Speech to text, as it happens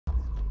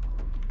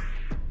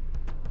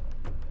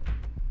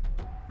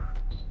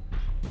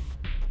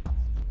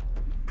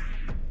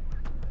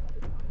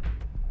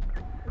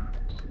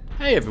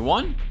Hey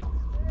everyone,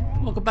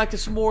 welcome back to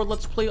some more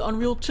Let's Play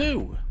Unreal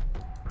 2.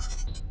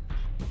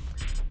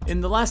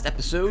 In the last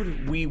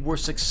episode, we were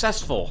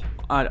successful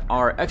at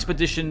our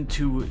expedition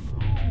to,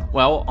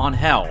 well, on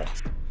Hell.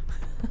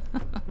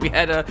 We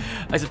had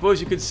I suppose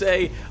you could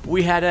say,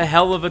 we had a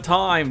hell of a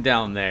time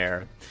down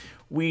there.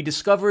 We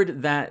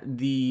discovered that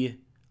the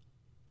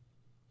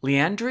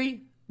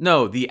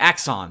the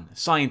Axon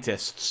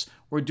scientists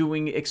were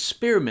doing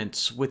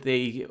experiments with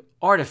a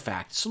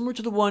artifact similar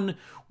to the one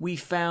we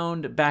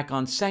found back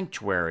on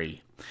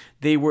Sanctuary.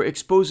 They were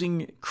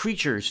exposing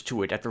creatures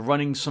to it after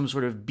running some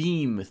sort of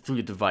beam through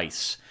the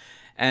device,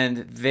 and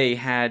they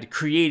had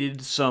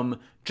created some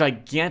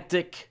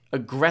gigantic,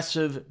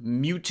 aggressive,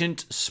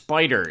 mutant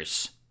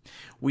spiders.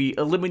 We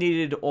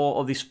eliminated all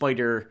of the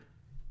spider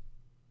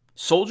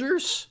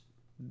soldiers,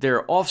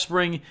 their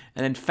offspring,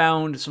 and then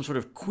found some sort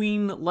of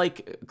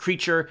queen-like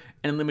creature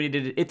and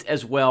eliminated it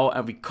as well,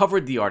 and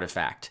recovered the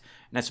artifact.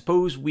 And I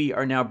suppose we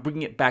are now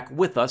bringing it back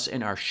with us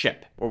in our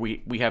ship, or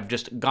we have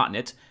just gotten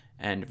it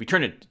and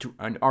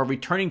are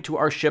returning to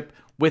our ship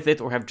with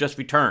it, or have just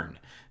returned.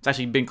 It's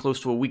actually been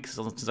close to a week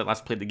since I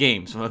last played the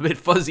game, so I'm a bit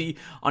fuzzy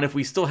on if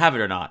we still have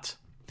it or not.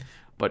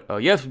 But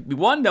yes, we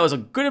won. That was a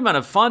good amount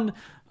of fun.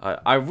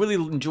 I really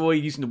enjoy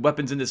using the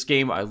weapons in this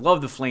game. I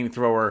love the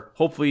flamethrower.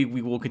 Hopefully,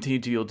 we will continue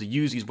to be able to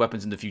use these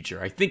weapons in the future.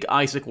 I think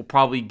Isaac will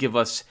probably give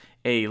us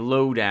a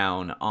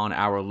lowdown on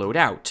our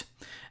loadout.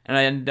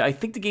 And I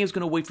think the game's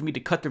going to wait for me to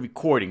cut the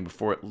recording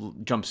before it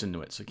jumps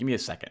into it. So give me a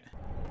second.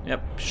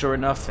 Yep, sure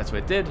enough, that's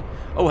what it did.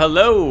 Oh,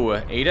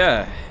 hello,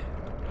 Ada.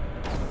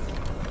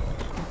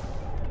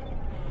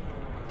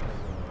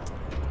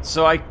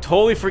 So I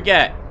totally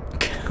forget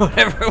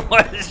whatever it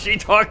was she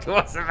talked to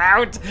us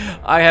about.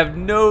 I have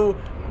no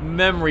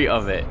memory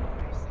of it.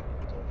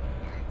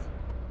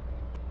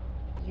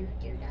 You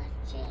do not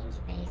change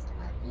based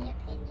on the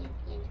opinion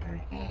in her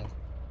head,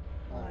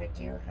 or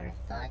do her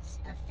thoughts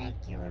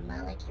affect your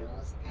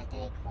molecules at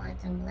a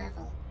quantum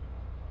level?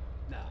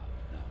 No,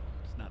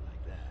 it's not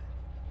like that.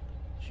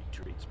 She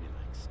treats me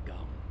like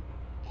scum.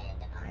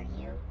 And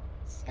are you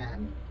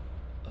scum?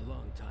 A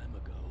long time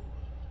ago,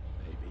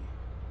 maybe.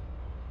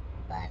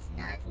 But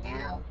not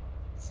now.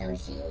 So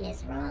she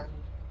is wrong.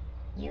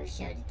 You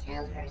should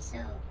tell her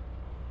so.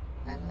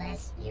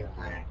 Unless you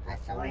are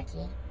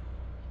authority.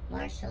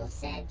 Marshal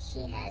said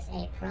she has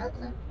a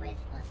problem with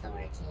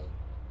authority.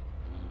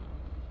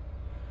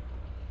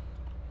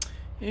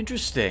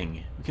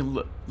 Interesting. We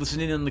can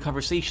listen in on the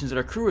conversations that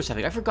our crew is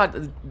having. I forgot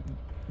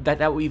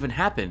that would even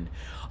happen.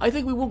 I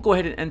think we will go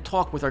ahead and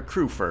talk with our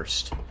crew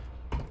first.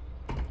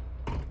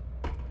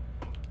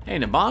 Hey,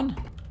 Naban.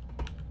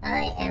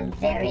 I am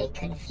very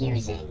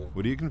confusing.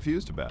 What are you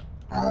confused about?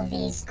 All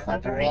these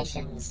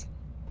corporations,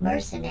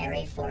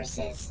 mercenary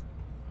forces,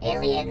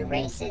 alien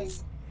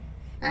races.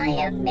 I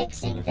am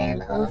mixing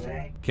them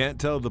over. Can't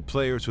tell the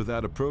players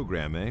without a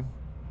program, eh?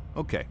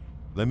 Okay,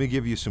 let me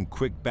give you some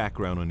quick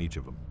background on each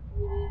of them.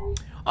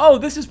 Oh,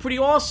 this is pretty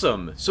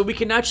awesome! So we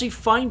can actually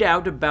find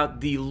out about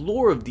the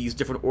lore of these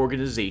different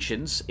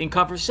organizations in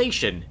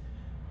conversation.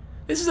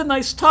 This is a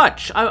nice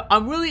touch.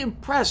 I'm really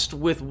impressed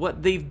with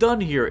what they've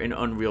done here in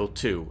Unreal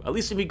 2, at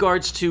least in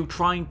regards to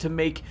trying to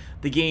make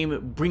the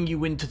game bring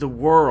you into the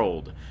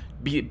world,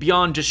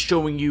 beyond just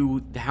showing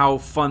you how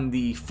fun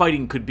the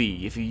fighting could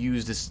be if you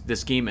use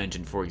this game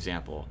engine, for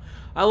example.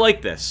 I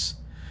like this.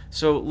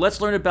 So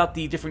let's learn about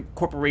the different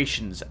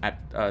corporations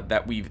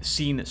that we've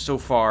seen so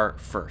far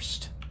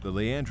first. The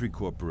Lotaeri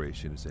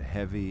Corporation is a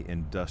heavy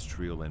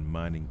industrial and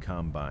mining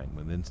combine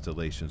with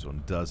installations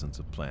on dozens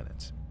of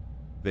planets.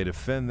 They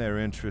defend their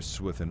interests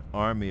with an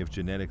army of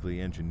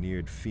genetically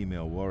engineered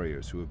female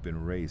warriors who have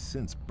been raised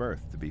since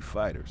birth to be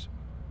fighters.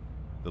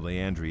 The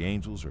Lotaeri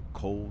Angels are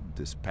cold,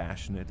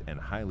 dispassionate, and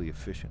highly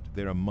efficient.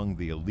 They're among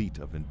the elite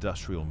of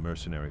industrial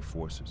mercenary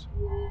forces.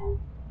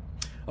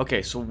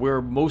 Okay, so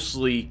we're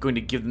mostly going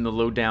to give them the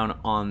lowdown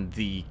on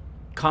the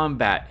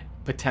combat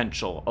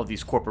potential of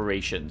these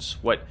corporations.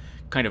 What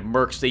kind of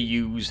mercs they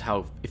use,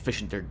 how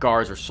efficient their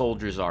guards or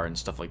soldiers are, and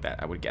stuff like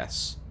that, I would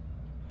guess.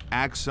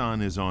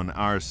 Axon is on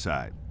our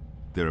side.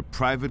 They're a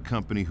private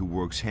company who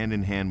works hand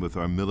in hand with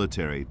our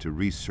military to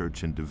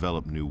research and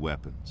develop new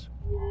weapons.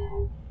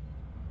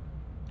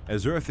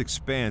 As Earth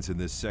expands in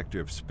this sector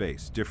of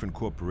space, different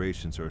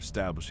corporations are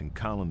establishing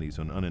colonies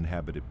on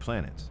uninhabited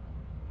planets.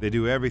 They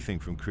do everything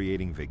from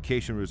creating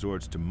vacation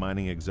resorts to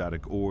mining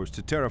exotic ores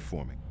to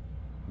terraforming.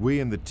 We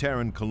and the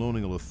Terran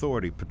Colonial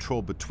Authority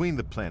patrol between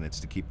the planets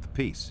to keep the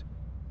peace.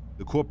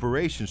 The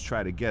corporations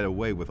try to get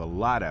away with a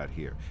lot out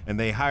here, and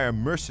they hire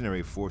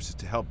mercenary forces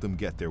to help them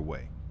get their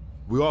way.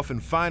 We often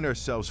find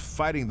ourselves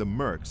fighting the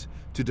mercs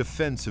to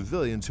defend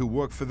civilians who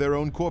work for their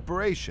own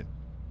corporation.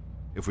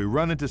 If we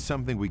run into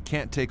something we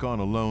can't take on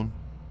alone,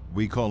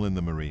 we call in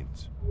the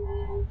Marines.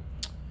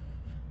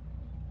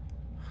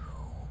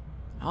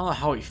 I don't know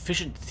how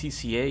efficient the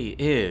TCA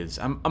is.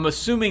 I'm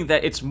assuming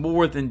that it's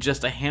more than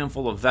just a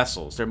handful of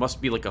vessels. There must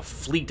be like a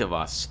fleet of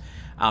us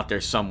out there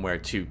somewhere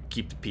to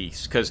keep the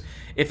peace. Because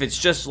if it's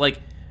just like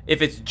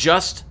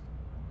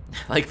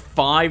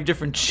 5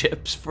 different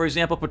ships, for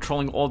example,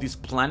 patrolling all these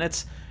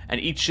planets,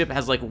 and each ship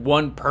has like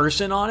one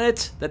person on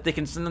it that they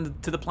can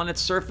send to the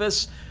planet's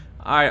surface.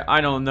 I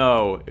don't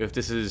know if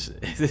this is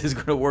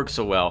going to work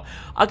so well.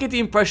 I get the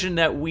impression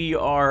that we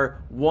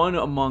are one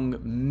among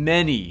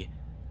many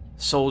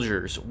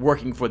soldiers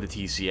working for the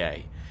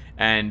TCA,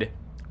 and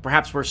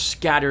perhaps we're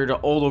scattered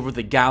all over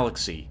the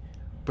galaxy,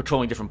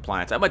 patrolling different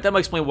planets. That might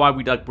explain why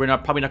we're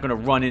probably not going to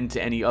run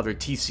into any other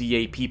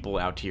TCA people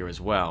out here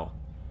as well.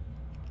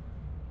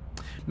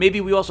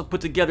 Maybe we also put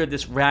together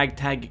this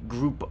ragtag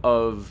group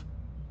of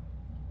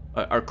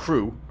our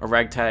crew, a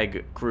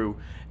ragtag crew,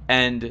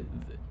 and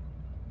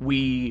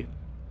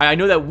I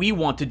know that we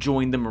want to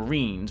join the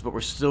Marines, but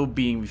we're still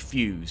being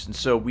refused, and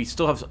so we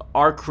still have,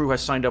 our crew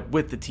has signed up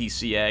with the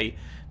TCA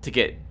to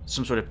get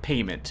some sort of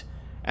payment,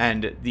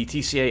 and the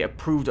TCA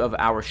approved of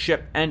our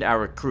ship and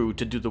our crew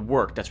to do the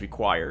work that's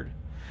required,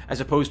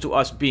 as opposed to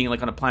us being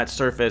like on a planet's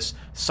surface,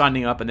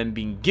 signing up and then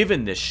being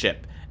given this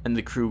ship and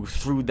the crew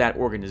through that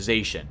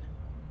organization.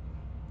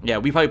 Yeah,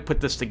 we probably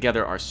put this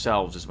together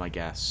ourselves, is my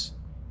guess.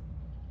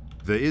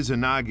 The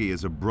Izanagi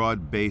is a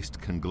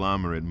broad-based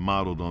conglomerate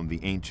modeled on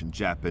the ancient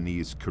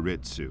Japanese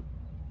Keiretsu.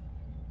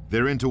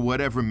 They're into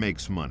whatever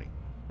makes money,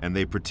 and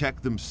they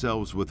protect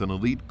themselves with an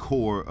elite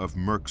core of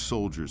merc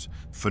soldiers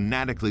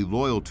fanatically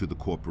loyal to the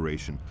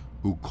corporation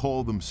who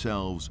call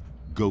themselves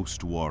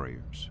Ghost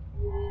Warriors.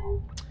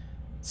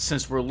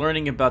 Since we're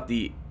learning about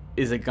the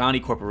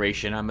Izagani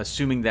Corporation, I'm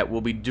assuming that we'll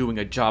be doing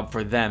a job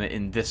for them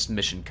in this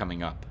mission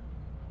coming up.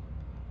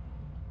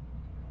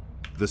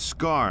 The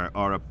Scar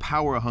are a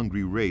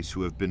power-hungry race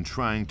who have been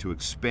trying to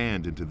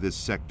expand into this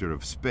sector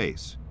of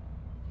space.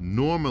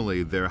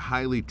 Normally, their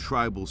highly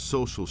tribal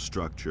social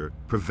structure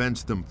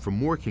prevents them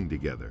from working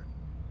together.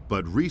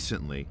 But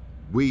recently,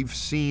 we've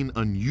seen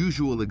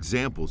unusual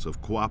examples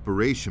of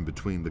cooperation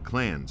between the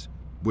clans,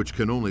 which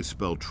can only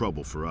spell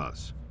trouble for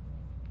us.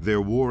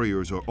 Their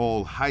warriors are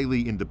all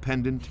highly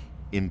independent,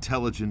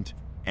 intelligent,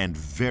 and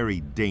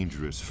very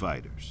dangerous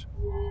fighters.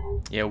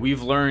 Yeah,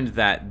 we've learned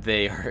that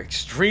they are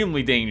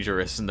extremely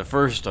dangerous in the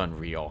first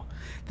Unreal.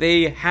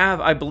 They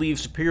have, I believe,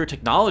 superior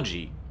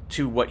technology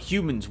to what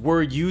humans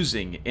were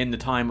using in the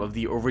time of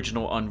the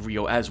original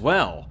Unreal as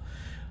well.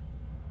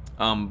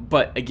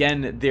 But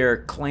again,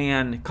 their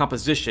clan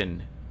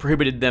composition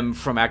prohibited them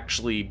from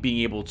actually being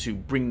able to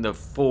bring the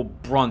full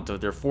brunt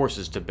of their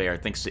forces to bear,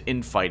 thanks to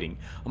infighting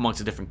amongst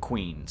the different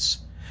queens.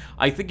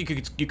 I think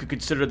you could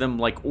consider them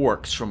like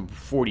orcs from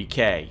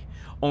 40K,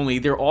 only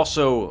they're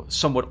also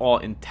somewhat all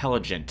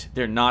intelligent.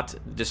 They're not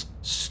just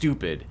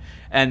stupid,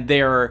 and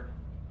they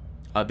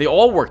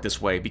all work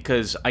this way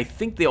because I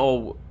think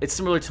it's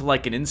similar to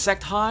like an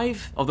insect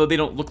hive, although they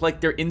don't look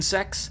like they're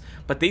insects,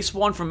 but they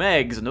spawn from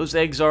eggs, and those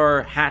eggs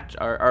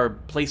are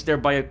placed there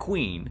by a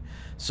queen.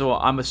 So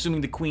I'm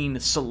assuming the queen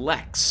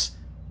selects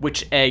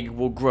which egg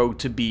will grow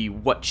to be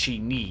what she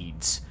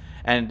needs,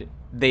 and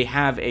they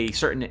have a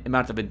certain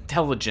amount of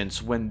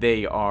intelligence when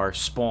they are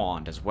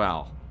spawned as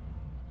well.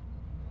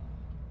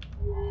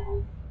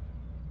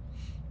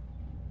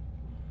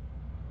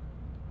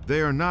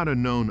 They are not a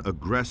known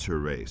aggressor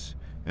race,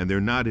 and they're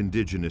not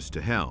indigenous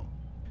to Hell.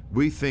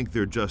 We think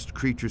they're just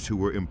creatures who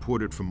were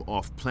imported from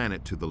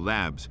off-planet to the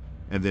labs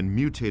and then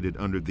mutated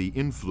under the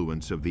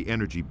influence of the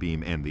energy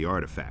beam and the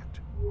artifact.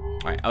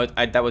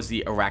 Alright, that was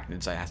the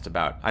arachnids I asked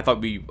about. I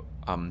thought we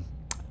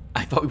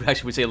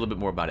actually would say a little bit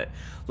more about it.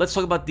 Let's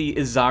talk about the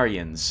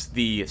Izarians,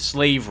 the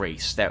slave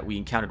race that we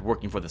encountered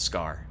working for the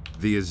Scar.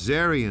 The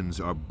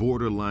Izarians are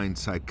borderline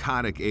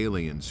psychotic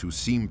aliens who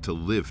seem to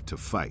live to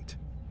fight.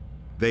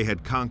 They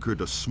had conquered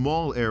a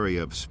small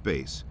area of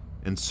space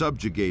and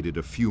subjugated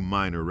a few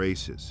minor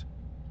races.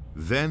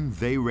 Then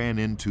they ran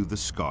into the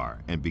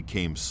Scar and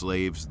became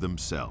slaves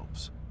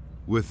themselves.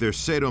 With their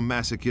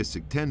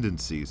sadomasochistic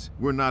tendencies,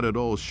 we're not at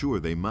all sure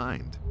they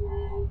mind.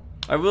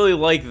 I really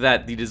like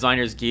that the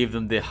designers gave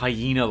them the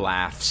hyena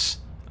laughs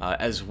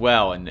as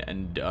well,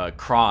 and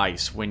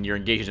cries when you're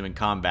engaging them in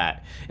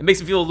combat. It makes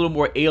them feel a little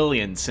more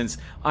alien, since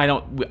I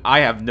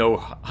have no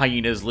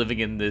hyenas living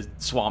in the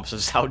swamps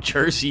of South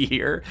Jersey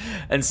here,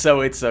 and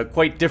so it's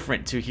quite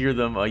different to hear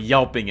them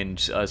yelping and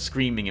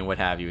screaming and what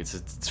have you.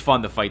 It's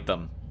fun to fight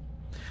them.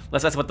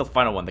 Let's talk about the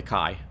final one, the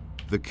Kai.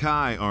 The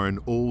Kai are an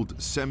old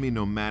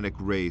semi-nomadic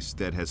race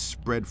that has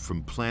spread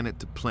from planet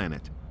to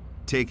planet,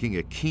 taking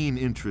a keen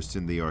interest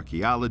in the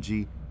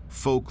archaeology,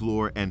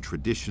 folklore, and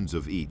traditions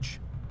of each.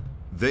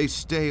 They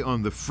stay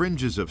on the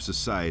fringes of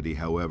society,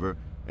 however,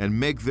 and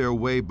make their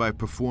way by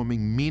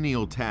performing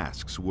menial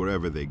tasks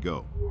wherever they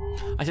go.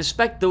 I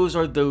suspect those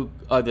are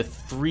the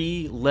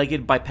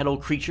three-legged bipedal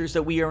creatures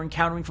that we are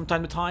encountering from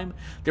time to time.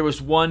 There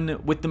was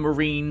one with the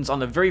Marines on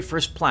the very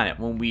first planet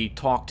when we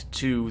talked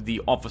to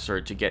the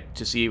officer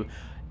to see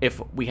if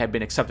we had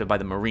been accepted by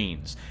the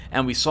Marines,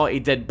 and we saw a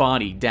dead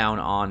body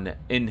down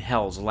in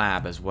Hell's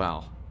lab as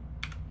well.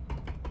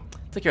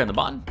 Take care on the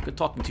button. Good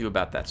talking to you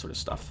about that sort of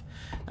stuff.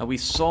 Now we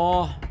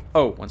saw...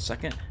 Oh, 1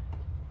 second.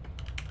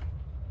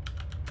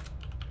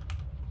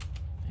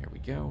 Here we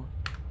go.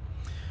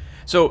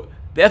 So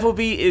the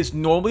FOV is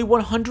normally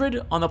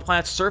 100 on the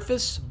planet's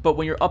surface, but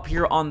when you're up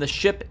here on the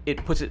ship,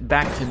 it puts it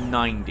back to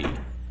 90.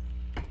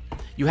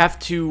 you have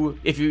to,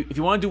 if you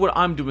want to do what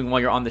I'm doing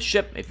while you're on the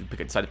ship, if you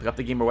decide to pick up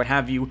the game or what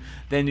have you,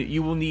 then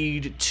you will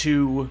need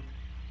to...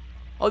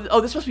 Oh,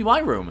 this must be my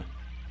room.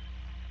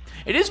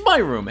 It is my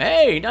room.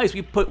 Hey, nice.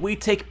 We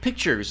take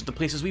pictures of the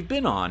places we've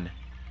been on.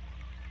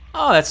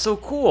 Oh, that's so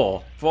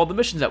cool. For all the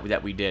missions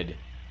that we did.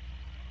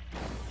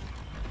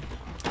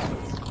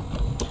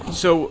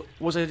 So, what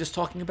was I just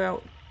talking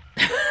about?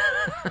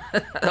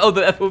 Oh,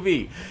 the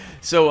FOV.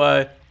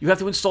 So, you have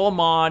to install a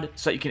mod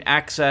so that you can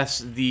access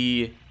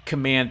the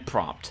command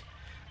prompt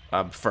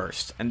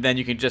first. And then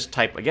you can just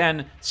type,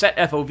 again, set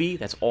FOV,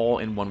 that's all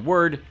in one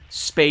word,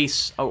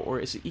 space, oh, or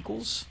is it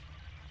equals?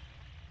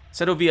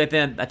 Set OV, I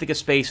think a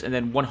space, and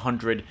then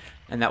 100,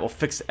 and that will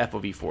fix the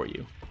FOV for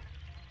you.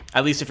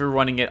 At least if you're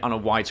running it on a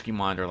widescreen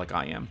monitor like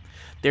I am.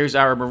 There's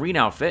our marine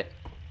outfit,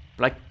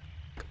 but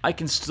I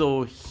can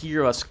still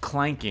hear us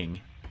clanking.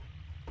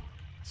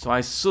 So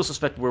I still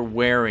suspect we're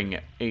wearing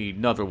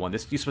another one.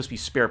 These are supposed to be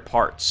spare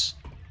parts.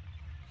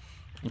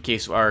 In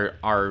case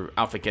our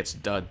outfit gets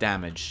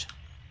damaged.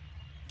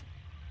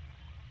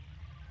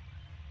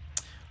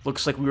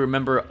 Looks like we were a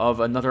member of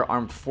another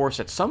armed force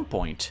at some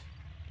point.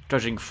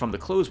 Judging from the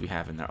clothes we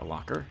have in our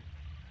locker.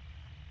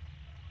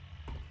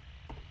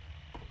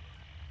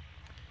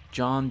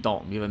 John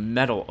Dalton. We have a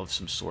medal of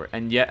some sort.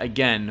 And yet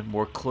again,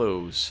 more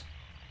clothes.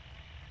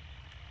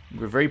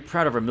 We're very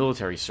proud of our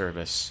military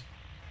service.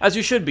 As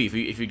you should be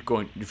if you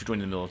join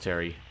the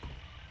military.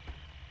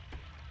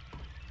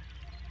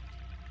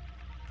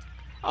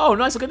 Oh,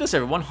 nice. Look at this,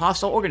 everyone.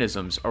 Hostile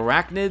organisms.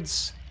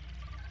 Arachnids,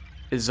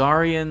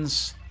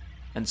 Izarians,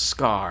 and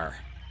Scar.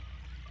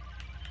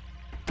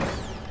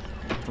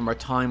 From our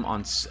time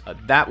on...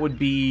 that would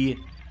be...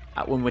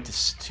 when we went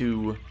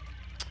to...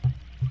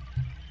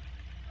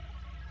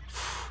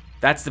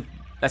 That's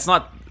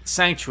not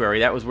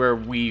Sanctuary. That was where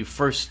we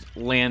first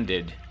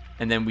landed.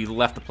 And then we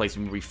left the place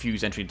and we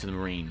refused entry into the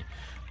Marine.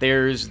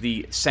 There's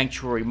the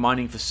Sanctuary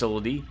mining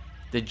facility.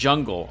 The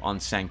jungle on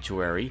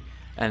Sanctuary.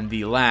 And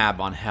the lab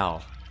on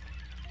Hell.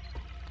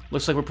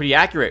 Looks like we're pretty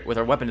accurate with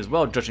our weapon as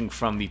well, judging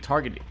from the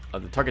target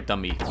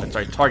dummy.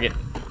 Sorry, target...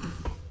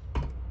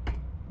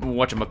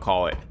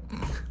 whatchamacallit.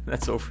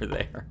 That's over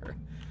there.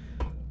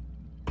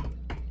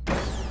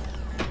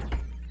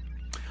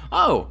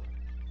 Oh!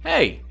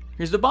 Hey!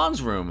 Here's the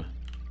Bond's room.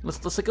 Let's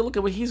take a look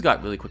at what he's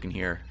got really quick in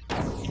here.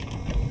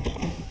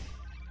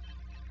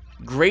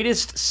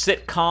 Greatest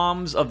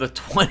sitcoms of the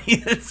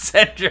 20th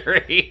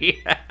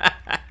century.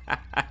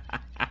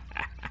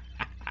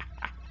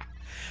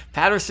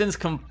 Patterson's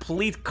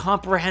Complete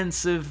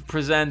Comprehensive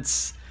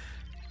presents...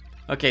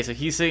 Okay, so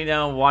he's sitting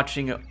down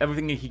watching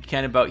everything he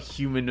can about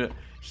human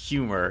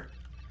humor.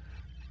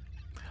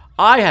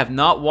 I have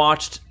not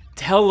watched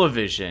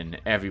television,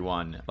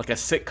 everyone, like a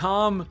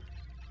sitcom,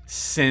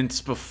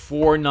 since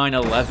before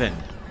 9/11.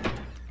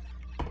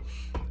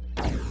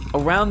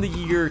 Around the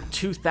year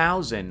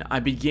 2000, I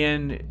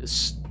began...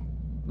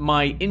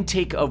 my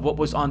intake of what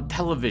was on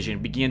television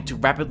began to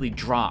rapidly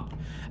drop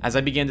as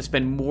I began to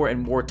spend more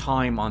and more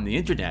time on the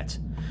internet.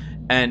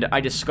 And I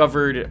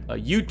discovered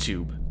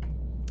YouTube.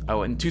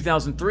 Oh, in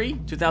 2003?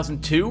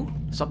 2002?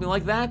 Something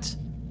like that?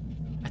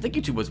 I think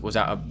YouTube was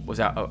out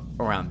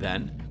around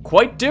then.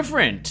 Quite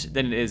different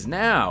than it is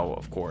now,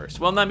 of course.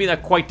 Well, not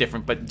that quite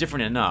different, but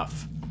different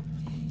enough.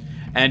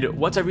 And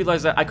once I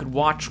realized that I could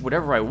watch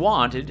whatever I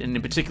wanted, and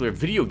in particular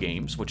video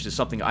games, which is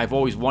something I've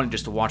always wanted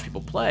just to watch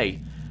people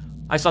play,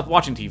 I stopped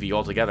watching TV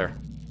altogether.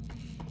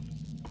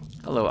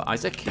 Hello,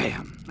 Isaac.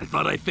 Damn, I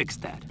thought I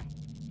fixed that.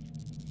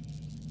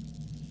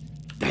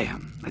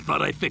 Damn, I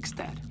thought I fixed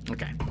that.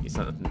 Okay, he's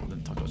not nothing to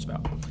talk to us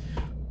about.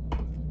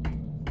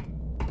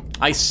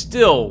 I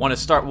still want to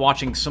start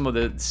watching some of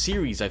the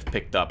series I've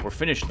picked up, or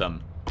finished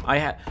them.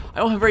 I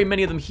don't have very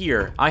many of them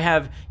here. I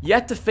have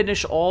yet to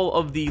finish all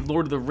of the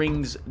Lord of the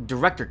Rings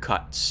director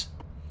cuts.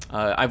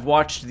 I've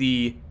watched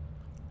the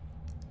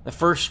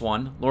first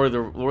one, Lord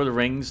of the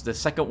Rings. The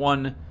second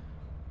one,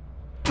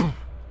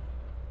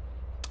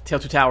 Tale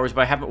of Two Towers,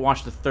 but I haven't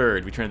watched the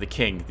third, Return of the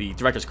King, the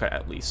director's cut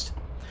at least.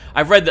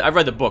 I've read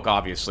the book,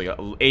 obviously,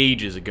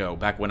 ages ago,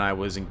 back when I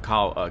was in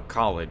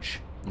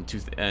college in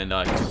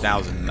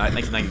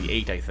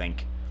 1998, I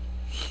think.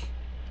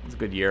 It was a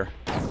good year.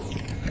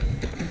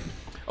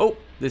 Oh,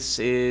 this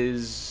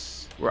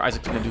is where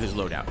Isaac's going to do his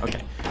loadout.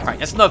 Okay. All right,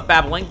 that's enough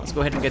babbling. Let's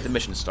go ahead and get the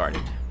mission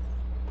started.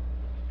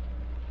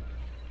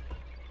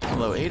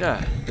 Hello,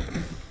 Ada.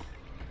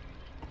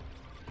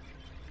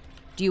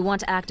 Do you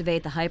want to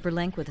activate the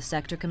hyperlink with the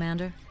sector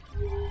commander?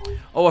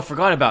 Oh, I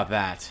forgot about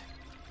that.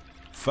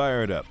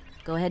 Fire it up.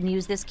 Go ahead and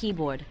use this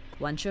keyboard.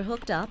 Once you're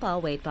hooked up,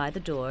 I'll wait by the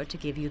door to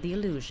give you the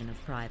illusion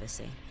of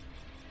privacy.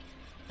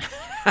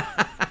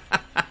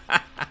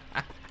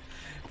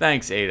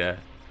 Thanks, Ada.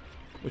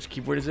 Which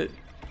keyboard is it?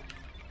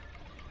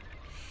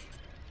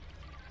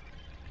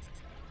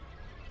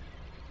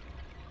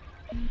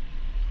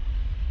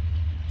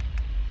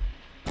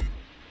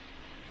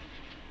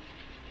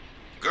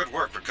 Good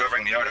work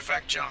recovering the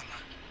artifact, John.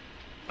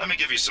 Let me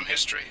give you some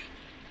history.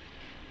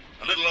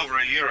 A little over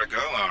a year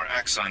ago, our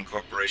Axon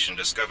Corporation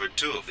discovered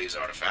 2 of these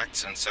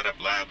artifacts and set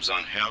up labs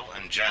on Hell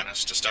and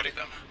Janus to study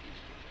them.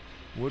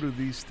 What do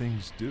these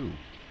things do?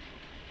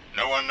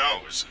 No one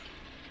knows.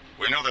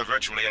 We know they're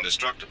virtually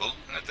indestructible,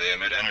 and that they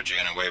emit energy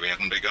in a way we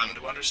haven't begun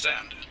to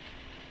understand.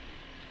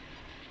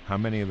 How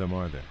many of them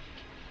are there?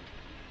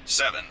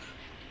 7.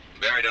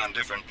 Buried on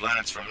different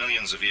planets for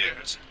millions of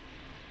years.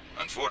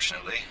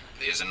 Unfortunately,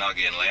 the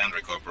Izanagi and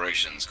Leandra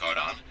corporations caught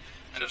on,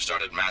 and have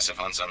started massive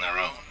hunts on their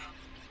own.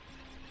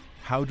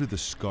 How do the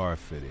Scar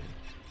fit in?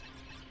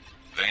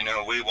 They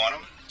know we want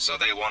them, so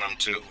they want them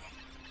too.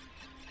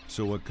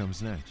 So what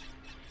comes next?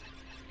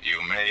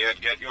 You may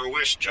yet get your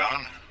wish,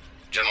 John.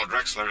 General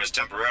Drexler is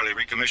temporarily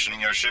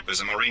recommissioning your ship as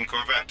a Marine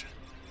corvette.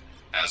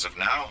 As of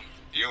now,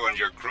 you and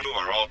your crew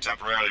are all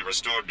temporarily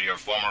restored to your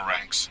former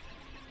ranks.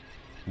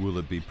 Will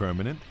it be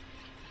permanent?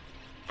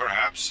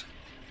 Perhaps.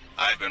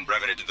 I've been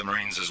breveted to the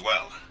Marines as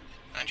well,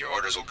 and your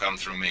orders will come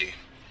through me.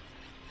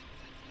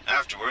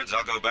 Afterwards,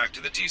 I'll go back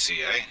to the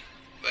TCA,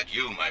 but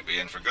you might be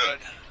in for good.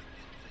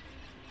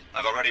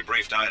 I've already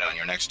briefed Ida on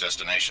your next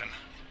destination.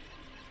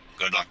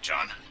 Good luck,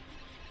 John,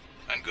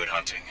 and good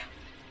hunting.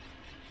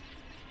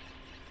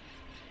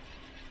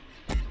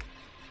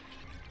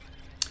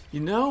 You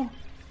know,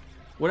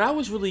 when I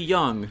was really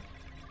young,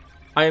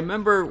 I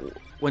remember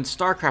when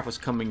StarCraft was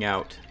coming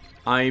out,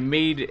 I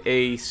made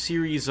a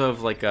series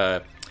of like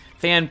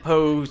fan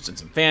posts and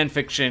some fan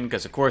fiction,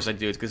 because of course I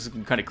do it because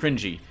it's kind of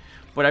cringy.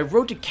 But I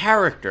wrote a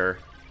character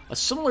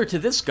similar to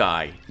this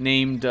guy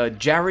named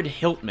Jared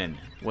Hiltman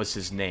was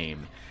his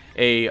name.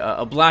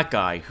 A black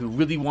guy who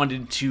really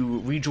wanted to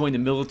rejoin the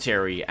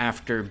military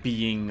after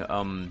being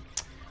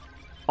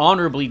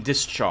honorably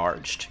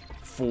discharged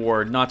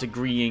for not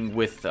agreeing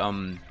with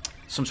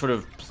some sort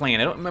of plan.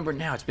 I don't remember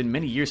now. It's been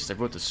many years since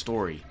I wrote the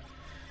story.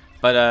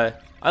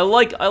 But I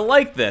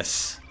like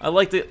this. I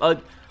like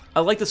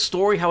the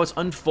story, how it's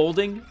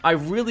unfolding. I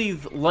really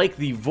like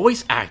the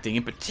voice acting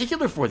in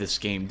particular for this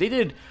game. They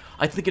did,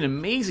 I think, an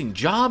amazing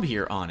job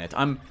here on it.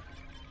 I'm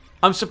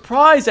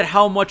surprised at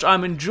how much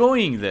I'm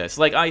enjoying this.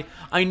 Like,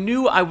 I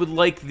knew I would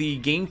like the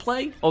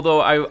gameplay,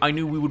 although I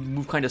knew we would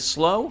move kind of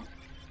slow.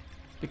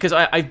 Because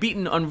I've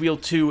beaten Unreal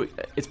 2,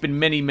 it's been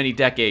many, many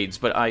decades,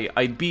 but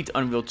I beat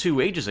Unreal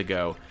 2 ages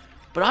ago.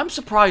 But I'm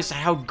surprised at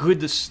how good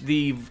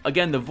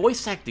the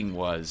voice acting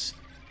was.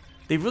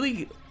 They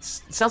really, it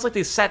sounds like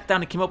they sat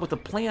down and came up with a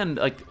plan,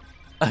 like,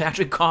 an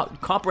actually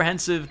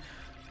comprehensive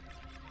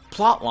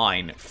plot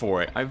line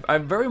for it. I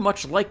very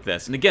much like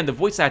this. And again, the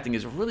voice acting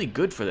is really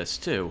good for this,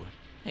 too.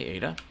 Hey,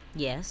 Ada.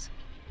 Yes?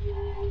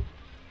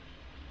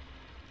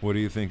 What do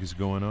you think is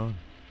going on?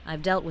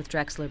 I've dealt with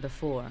Drexler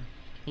before.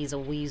 He's a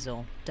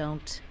weasel.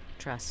 Don't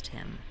trust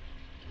him.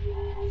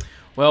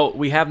 Well,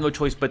 we have no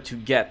choice but to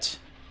get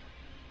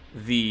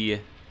the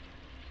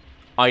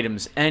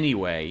items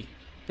anyway.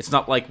 It's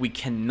not like we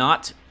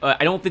cannot...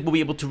 I don't think we'll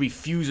be able to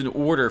refuse an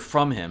order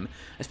from him,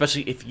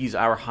 especially if he's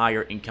our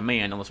higher in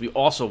command, unless we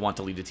also want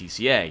to leave the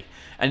TCA.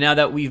 And now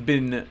that we've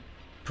been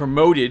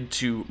promoted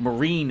to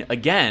Marine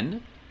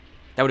again,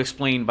 that would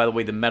explain, by the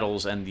way, the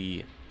medals and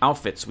the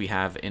outfits we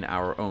have in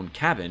our own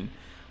cabin.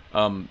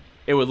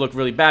 It would look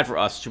really bad for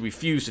us to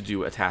refuse to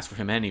do a task for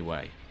him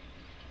anyway.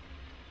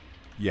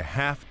 You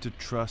have to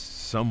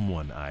trust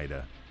someone,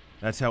 Ida.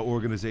 That's how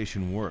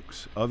organization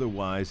works.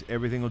 Otherwise,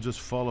 everything will just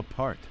fall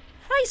apart.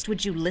 Christ,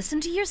 would you listen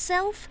to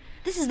yourself?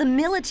 This is the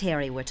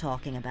military we're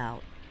talking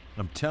about.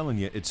 I'm telling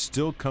you, it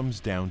still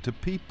comes down to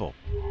people.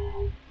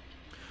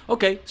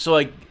 Okay,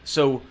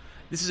 so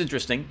this is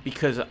interesting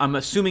because I'm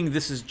assuming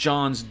this is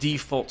John's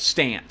default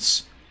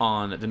stance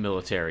on the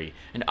military,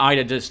 and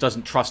Ida just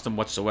doesn't trust them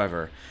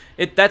whatsoever.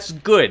 That's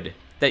good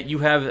that you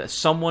have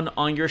someone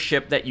on your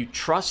ship that you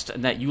trust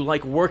and that you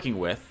like working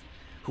with,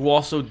 who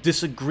also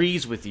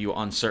disagrees with you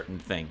on certain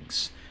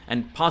things,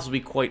 and possibly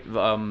quite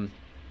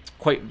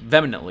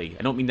vehemently.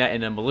 I don't mean that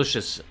in a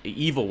malicious,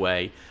 evil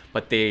way,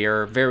 but they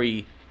are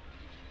very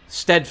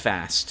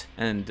steadfast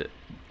and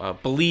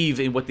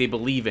believe in what they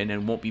believe in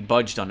and won't be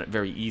budged on it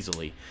very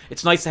easily.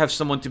 It's nice to have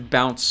someone to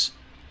bounce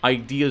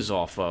ideas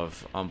off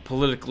of,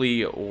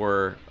 politically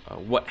or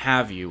what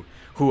have you,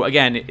 who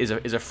again is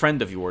a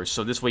friend of yours.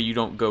 So this way you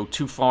don't go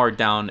too far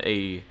down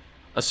a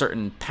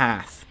certain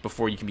path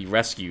before you can be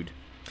rescued.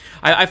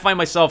 I find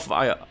myself,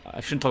 I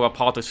shouldn't talk about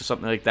politics or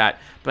something like that,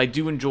 but I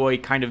do enjoy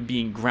kind of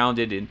being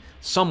grounded in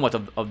somewhat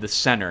of the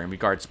center in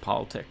regards to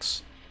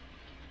politics.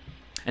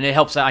 And it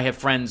helps that I have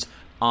friends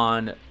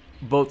on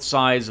both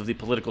sides of the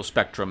political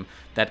spectrum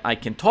that I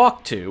can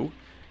talk to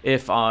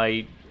if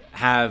I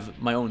have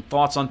my own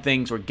thoughts on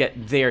things or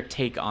get their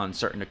take on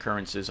certain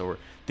occurrences or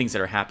things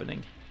that are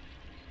happening.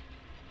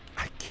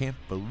 I can't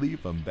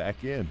believe I'm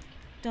back in.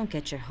 Don't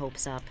get your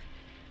hopes up.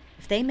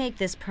 If they make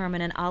this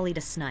permanent, I'll eat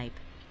a snipe.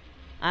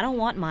 I don't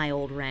want my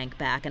old rank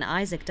back, and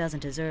Isaac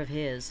doesn't deserve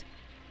his.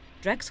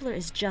 Drexler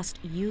is just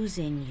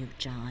using you,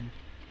 John.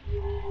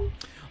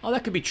 Oh,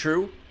 that could be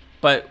true,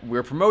 but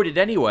we're promoted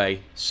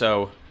anyway,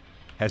 so...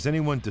 Has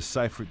anyone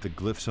deciphered the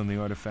glyphs on the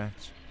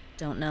artifacts?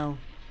 Don't know,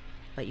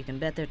 but you can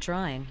bet they're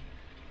trying.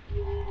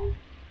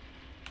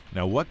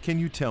 Now what can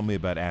you tell me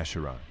about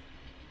Acheron?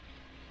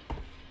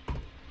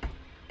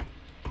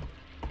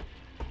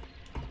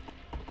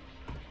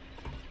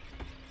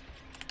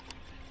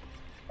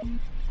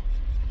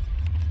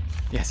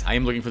 Yes, I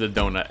am looking for the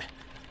donut.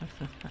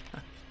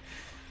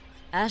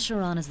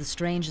 Acheron is the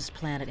strangest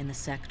planet in the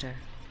sector.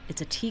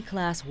 It's a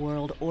T-class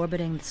world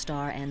orbiting the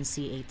star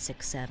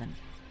NC-867.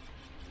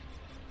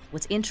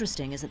 What's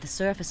interesting is that the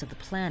surface of the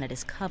planet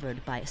is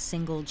covered by a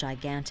single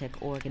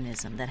gigantic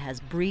organism that has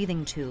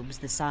breathing tubes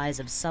the size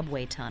of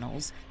subway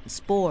tunnels and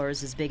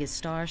spores as big as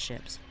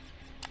starships.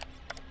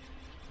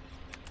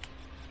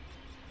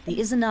 The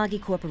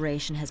Izanagi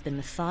Corporation has been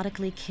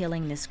methodically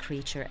killing this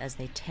creature as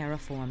they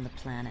terraform the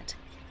planet.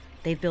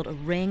 They've built a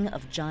ring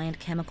of giant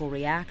chemical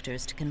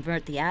reactors to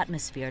convert the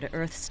atmosphere to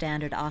Earth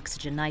standard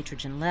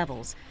oxygen-nitrogen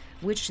levels,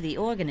 which the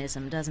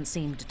organism doesn't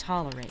seem to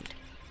tolerate.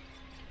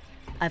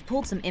 I've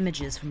pulled some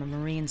images from a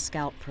Marine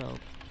scout probe.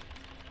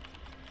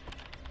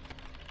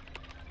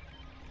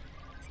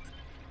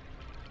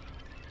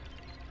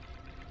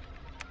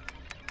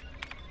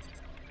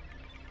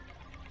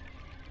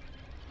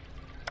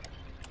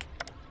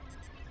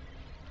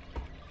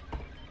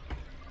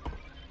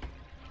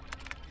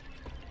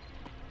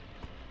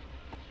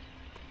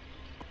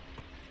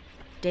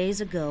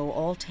 Days ago,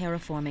 all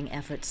terraforming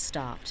efforts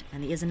stopped,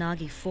 and the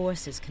Izanagi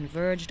forces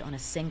converged on a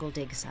single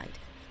dig site.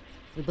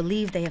 We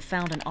believe they have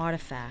found an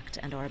artifact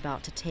and are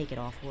about to take it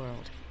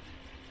off-world.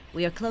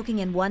 We are cloaking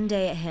in 1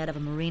 day ahead of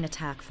a Marine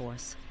attack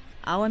force.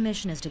 Our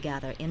mission is to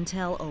gather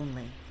intel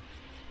only.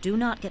 Do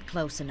not get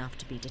close enough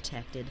to be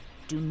detected.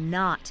 Do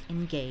not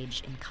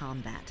engage in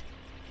combat.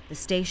 The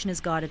station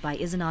is guarded by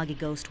Izanagi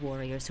ghost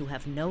warriors who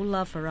have no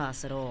love for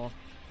us at all.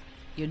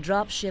 Your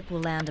dropship will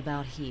land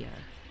about here.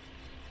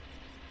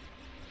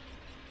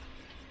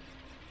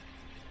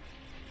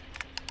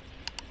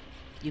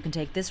 You can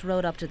take this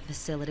road up to the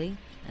facility,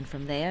 and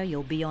from there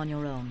you'll be on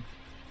your own.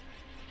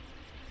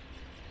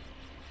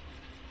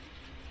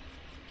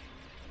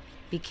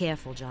 Be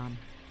careful, John.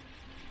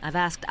 I've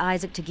asked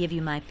Isaac to give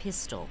you my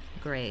pistol,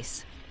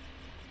 Grace.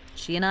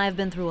 She and I have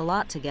been through a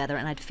lot together,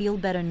 and I'd feel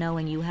better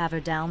knowing you have her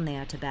down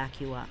there to back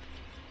you up.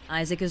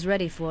 Isaac is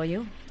ready for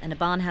you, and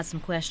Aban has some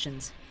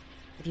questions.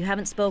 If you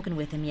haven't spoken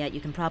with him yet, you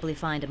can probably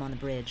find him on the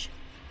bridge.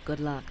 Good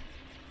luck.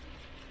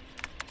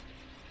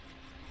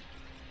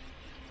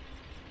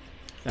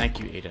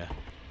 Thank you, Ada.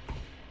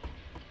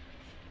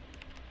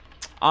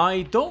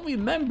 I don't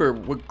remember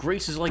what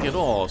Grace is like at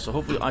all, so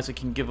hopefully Isaac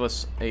can give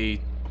us a...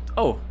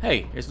 Oh,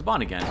 hey, here's the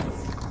Bond again.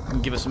 He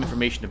can give us some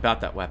information about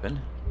that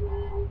weapon.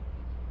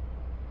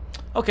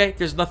 Okay,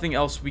 there's nothing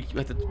else we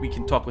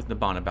can talk with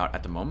Naban about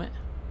at the moment.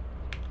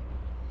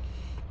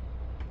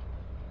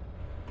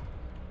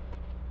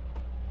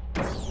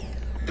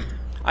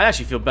 I'd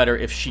actually feel better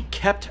if she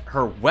kept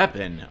her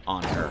weapon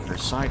on her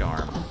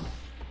sidearm.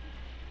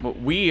 Well,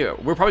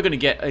 we're probably going to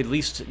get at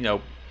least, you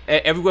know,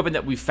 every weapon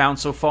that we've found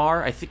so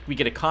far, I think we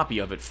get a copy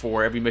of it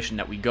for every mission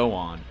that we go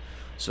on.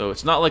 So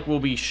it's not like we'll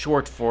be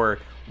short for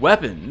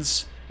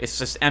weapons. It's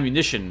just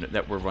ammunition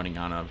that we're running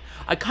out of.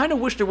 I kind of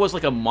wish there was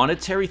like a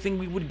monetary thing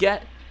we would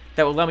get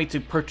that would allow me to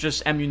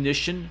purchase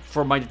ammunition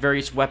for my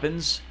various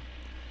weapons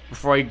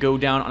before I go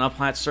down on a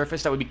planet's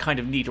surface. That would be kind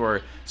of neat,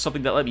 or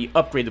something that let me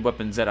upgrade the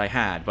weapons that I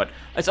had. But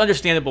it's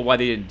understandable why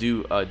they didn't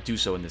do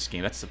so in this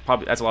game. That's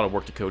a lot of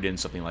work to code in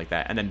something like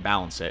that and then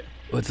balance it.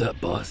 What's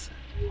up, boss?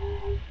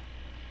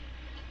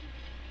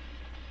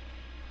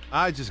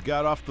 I just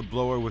got off the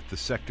blower with the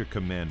sector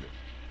commander.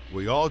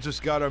 We all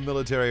just got our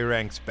military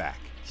ranks back.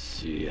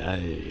 See,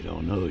 I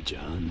don't know,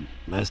 John.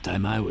 Last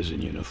time I was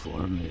in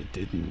uniform, it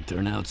didn't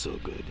turn out so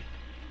good.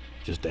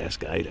 Just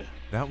ask Ida.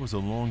 That was a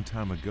long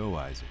time ago,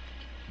 Isaac.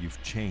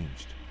 You've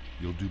changed.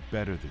 You'll do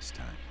better this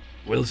time.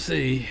 We'll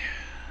see.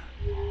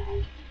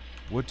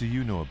 What do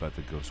you know about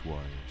the Ghost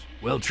Warriors?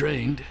 Well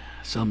trained.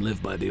 Some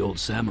live by the old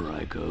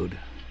samurai code.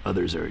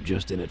 Others are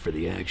just in it for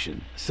the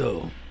action.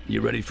 So,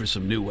 you ready for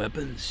some new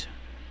weapons?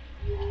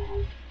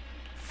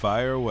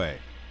 Fire away.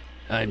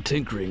 I'm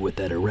tinkering with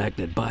that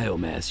arachnid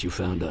biomass you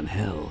found on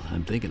Hell.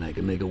 I'm thinking I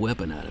can make a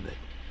weapon out of it.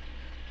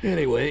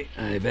 Anyway,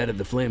 I've added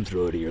the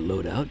flamethrower to your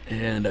loadout,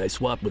 and I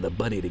swapped with a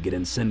buddy to get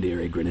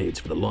incendiary grenades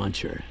for the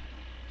launcher.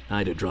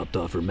 Ida dropped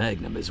off her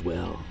Magnum as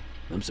well.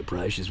 I'm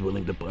surprised she's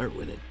willing to part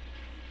with it.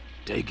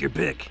 Take your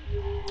pick.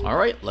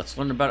 Alright, let's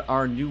learn about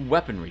our new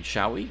weaponry,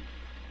 shall we?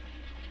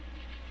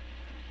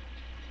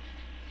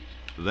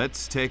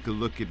 Let's take a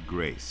look at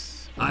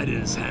Grace.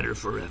 Ida's had her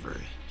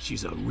forever.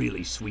 She's a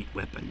really sweet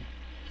weapon.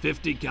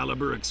 50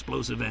 caliber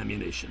explosive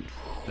ammunition.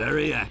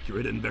 Very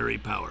accurate and very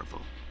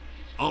powerful.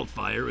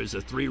 Alt-fire is a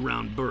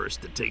 3-round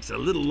burst that takes a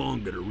little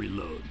longer to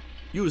reload.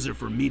 Use her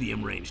for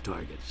medium-range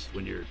targets,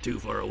 when you're too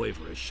far away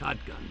for a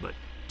shotgun, but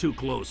too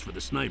close for the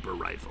sniper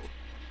rifle.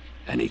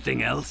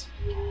 Anything else?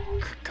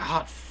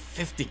 God,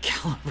 50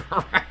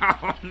 caliber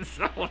rounds.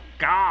 Oh,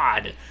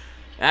 God.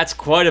 That's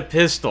quite a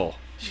pistol.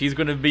 She's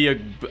going to be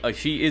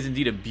she is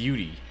indeed a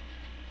beauty.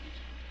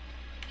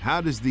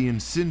 How does the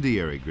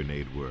incendiary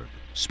grenade work?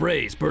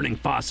 Sprays burning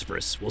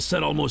phosphorus will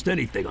set almost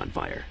anything on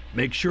fire.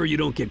 Make sure you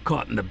don't get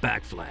caught in the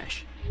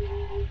backflash.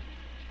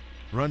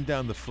 Run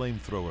down the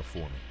flamethrower for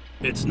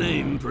me. Its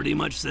name pretty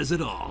much says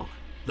it all.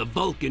 The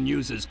Vulcan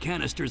uses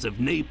canisters of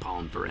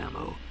napalm for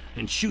ammo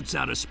and shoots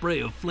out a spray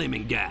of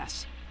flaming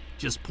gas.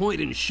 Just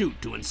point and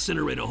shoot to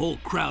incinerate a whole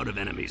crowd of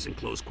enemies in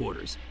close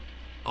quarters.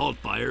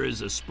 Alt-fire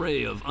is a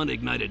spray of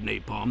unignited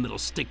napalm that'll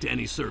stick to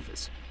any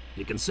surface.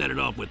 You can set it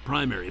off with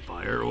primary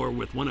fire or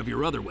with one of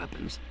your other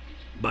weapons,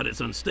 but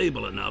it's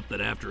unstable enough that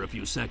after a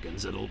few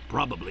seconds it'll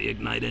probably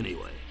ignite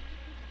anyway.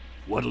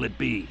 What'll it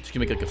be? You can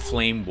make like a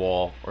flame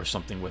wall or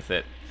something with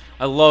it.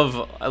 I love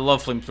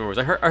flamethrowers.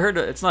 I heard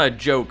it's not a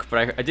joke,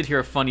 but I did hear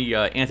a funny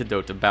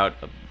anecdote about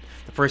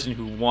the person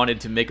who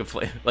wanted to make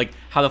like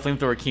how the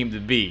flamethrower came to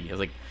be. It was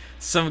like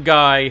some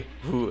guy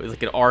who is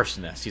like an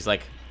arsonist. He's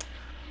like,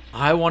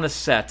 I want to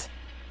set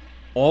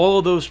all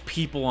of those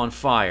people on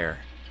fire,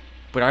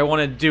 but I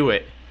want to do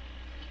it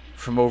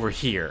from over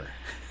here.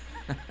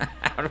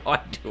 How do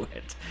I do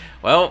it?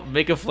 Well,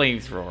 make a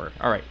flamethrower.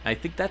 All right, I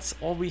think that's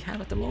all we have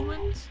at the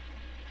moment.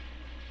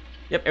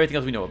 Yep, everything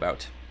else we know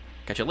about.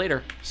 Catch you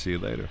later. See you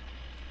later.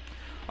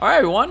 All right,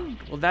 everyone.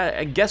 Well,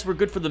 I guess we're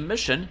good for the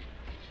mission.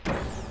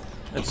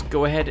 Let's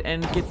go ahead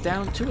and get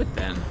down to it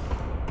then.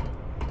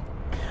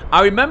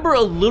 I remember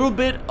a little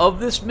bit of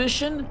this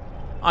mission.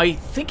 I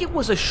think it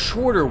was a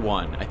shorter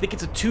one. I think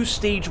it's a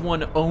 2-stage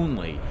one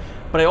only.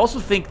 But I also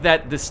think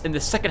that in the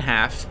second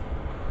half,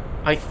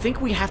 I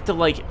think we have to,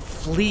 like,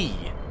 flee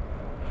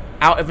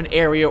out of an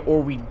area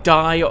or we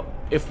die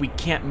if we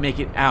can't make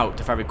it out,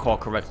 if I recall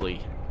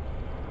correctly.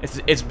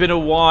 It's been a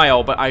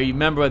while, but I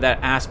remember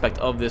that aspect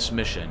of this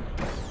mission.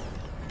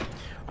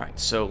 Alright,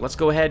 so let's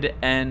go ahead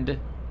and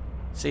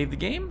save the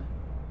game.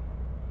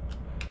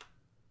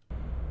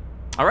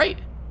 Alright,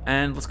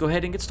 and let's go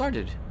ahead and get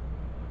started.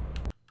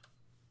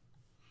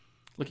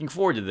 Looking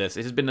forward to this.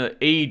 It has been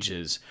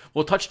ages.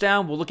 We'll touch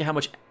down, we'll look at how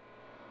much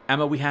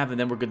ammo we have, and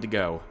then we're good to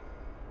go.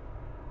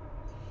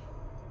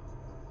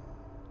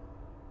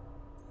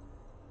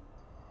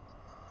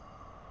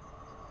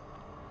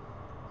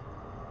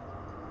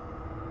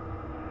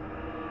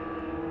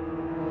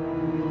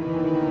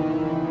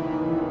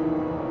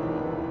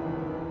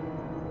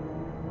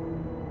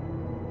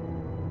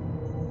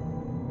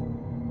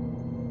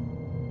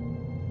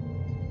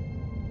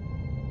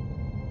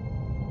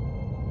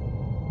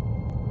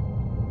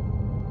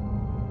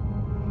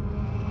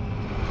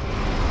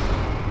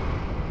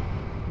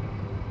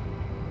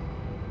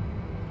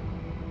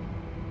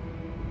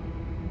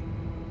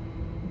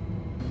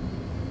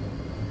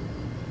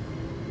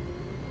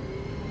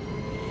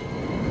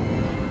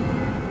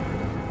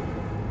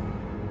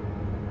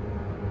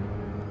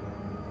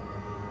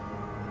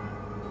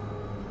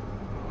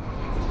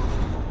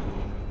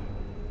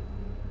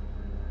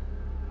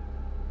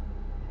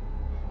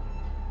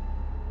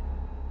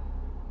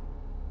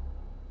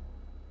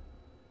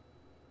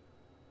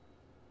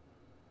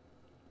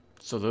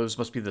 So those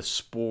must be the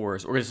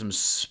spores, organisms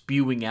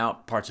spewing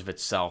out parts of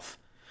itself.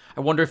 I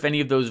wonder if any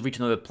of those reach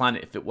another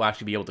planet, if it will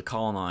actually be able to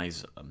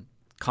colonize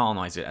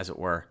it, as it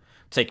were.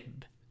 Take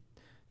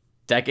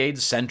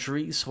decades,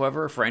 centuries,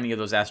 however, for any of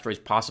those asteroids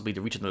possibly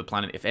to reach another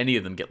planet, if any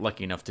of them get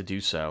lucky enough to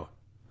do so.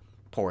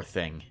 Poor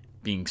thing,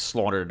 being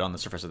slaughtered on the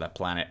surface of that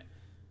planet.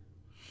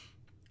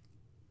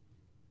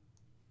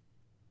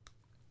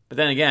 But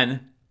then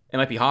again, it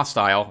might be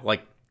hostile,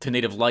 like to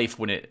native life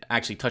when it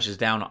actually touches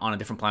down on a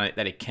different planet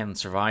that it can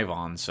survive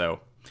on, so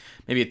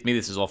maybe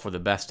this is all for the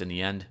best in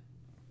the end.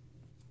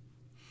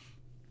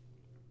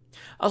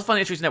 I also find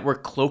it interesting that we're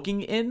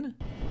cloaking in.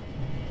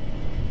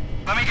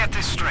 Let me get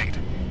this straight.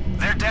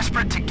 They're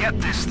desperate to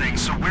get this thing,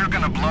 so we're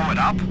gonna blow it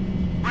up?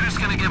 We're just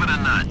gonna give it a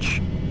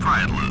nudge.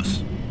 Pry it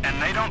loose. And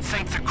they don't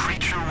think the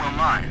creature will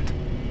mind?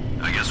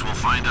 I guess we'll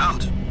find out.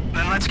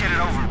 Then let's get it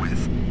over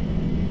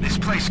with. This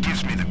place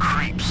gives me the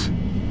creeps.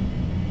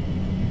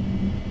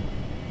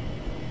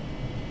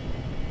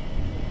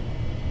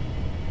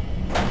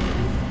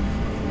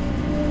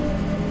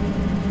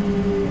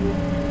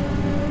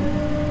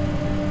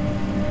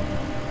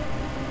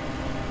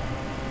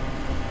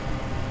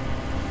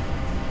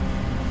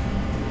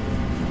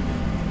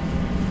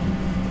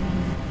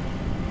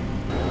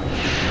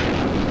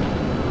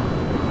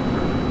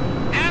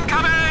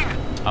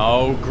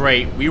 Oh,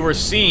 great. We were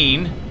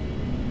seen.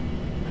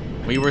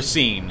 We were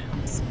seen.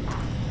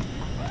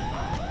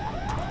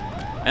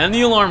 And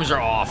the alarms are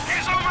off.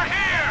 He's over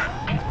here!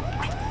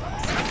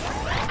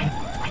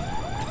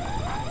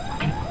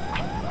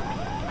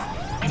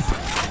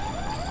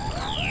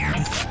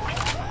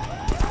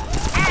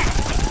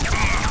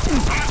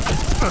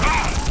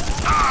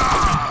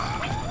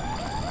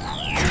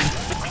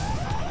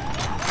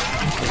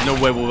 There's no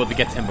way we'll be able to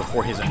get to him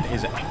before his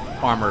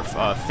armor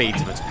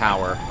fades of its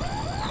power.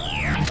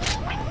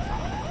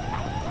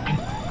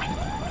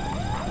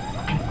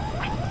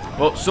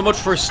 Well, so much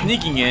for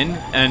sneaking in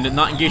and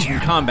not engaging in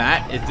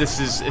combat. This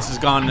has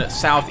gone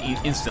south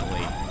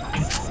instantly.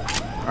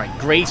 All right,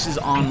 Grace is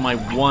on my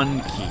 1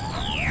 key.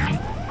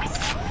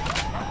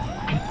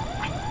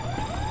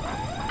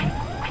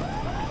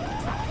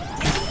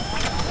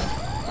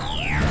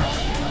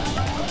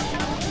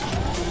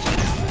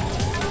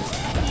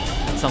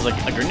 That sounds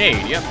like a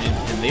grenade. Yep,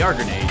 them. They are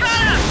grenades.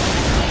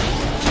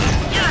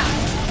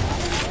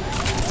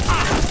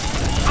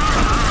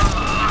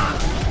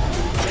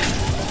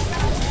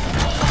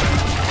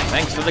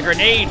 Thanks for the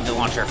grenade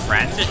launcher,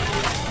 friend.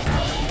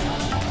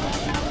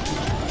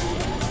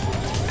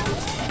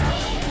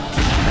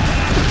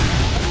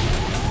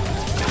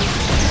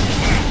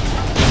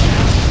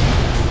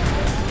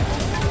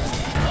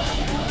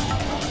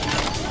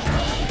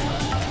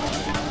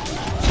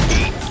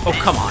 Oh,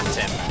 come on,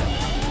 Tim.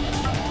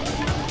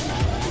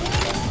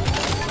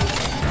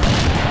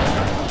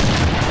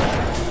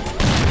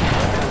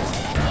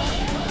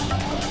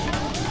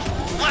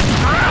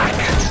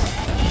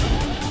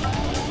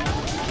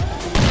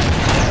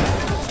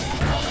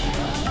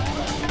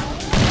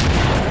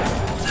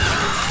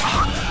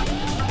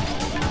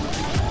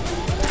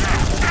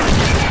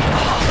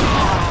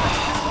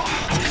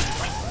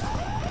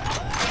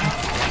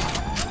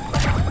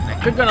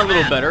 Could have gone a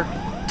little better.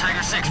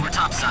 Tiger 6, we're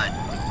topside.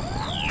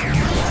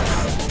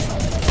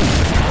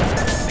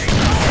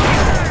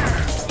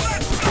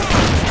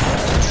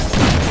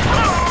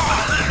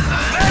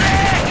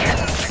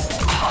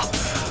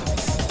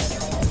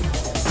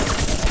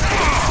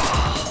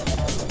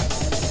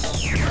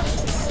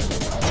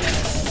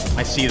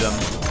 I see them.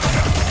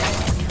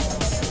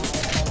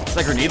 Is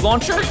that grenade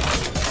launcher?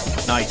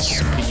 Nice.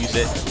 Can use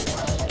it.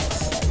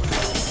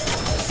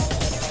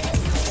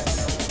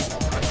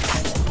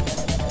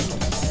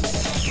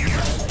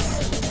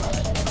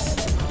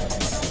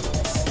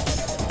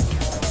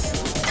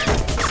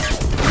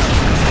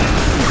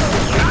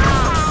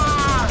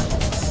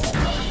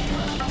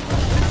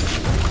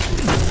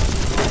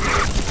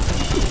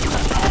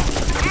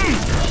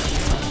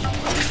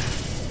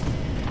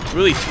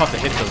 Really tough to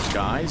hit those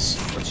guys.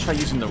 Let's try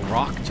using the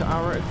rock to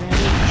our advantage.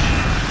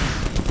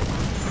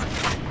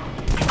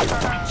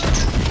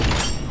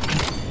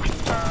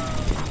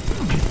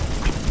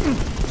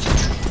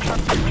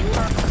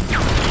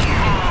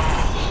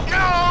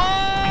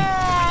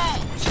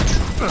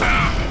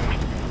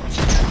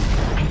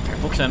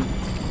 Careful, Tim.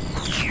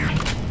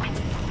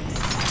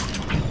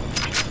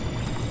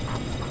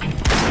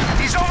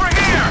 He's over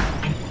here!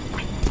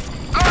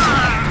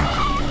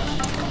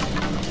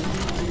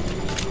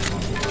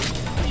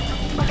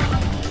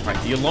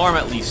 The alarm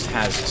at least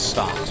has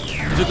stopped.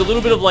 We took a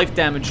little bit of life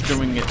damage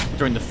during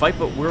the fight,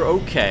 but we're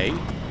okay.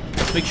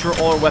 Let's make sure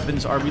all our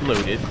weapons are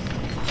reloaded.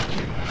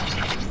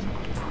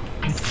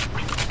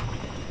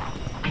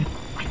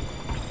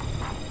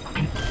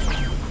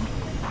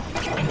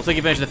 We'll take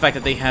advantage of the fact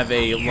that they have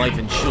a life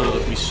and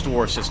shield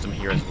restore system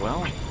here as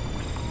well.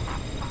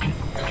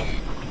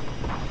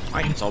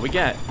 Alright, that's all we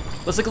get.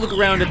 Let's take a look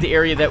around at the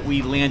area that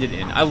we landed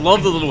in. I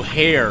love the little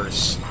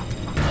hairs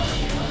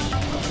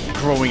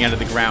growing out of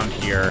the ground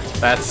here.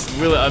 That's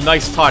really a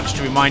nice touch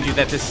to remind you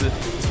that this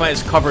planet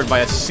is covered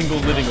by a single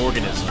living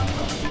organism.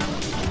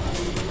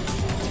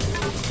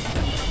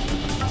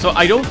 So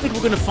I don't think we're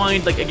going to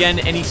find, like, again,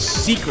 any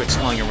secrets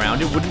lying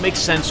around. It wouldn't make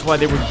sense why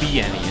there would be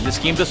any. And this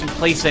game doesn't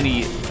place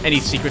any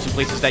secrets in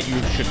places that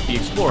you should be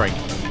exploring.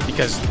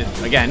 Because,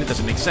 again, it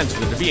doesn't make sense for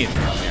there to be anything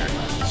down there.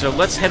 So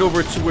let's head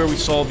over to where we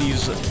saw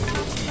these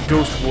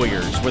ghost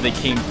warriors, where they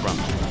came from.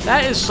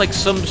 That is like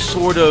some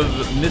sort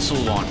of missile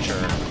launcher.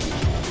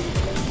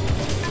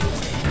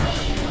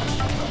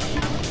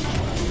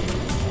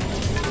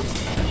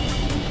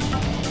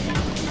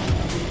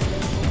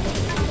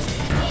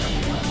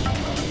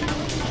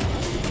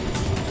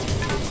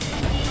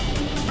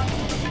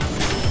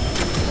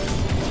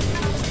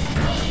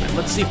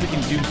 Let's see if we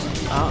can do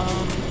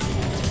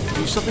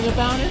something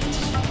about it.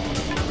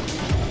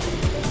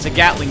 It's a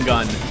Gatling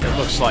gun, it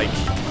looks like.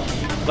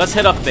 Let's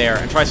head up there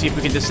and try to see if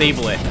we can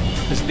disable it,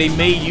 because they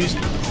may use...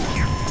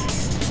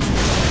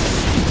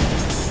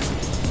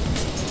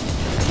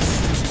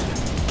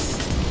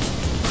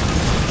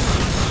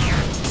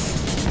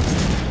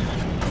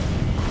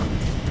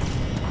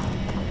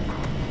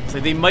 So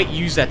they might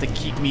use that to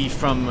keep me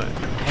from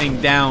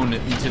heading down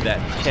into that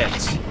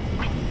pit.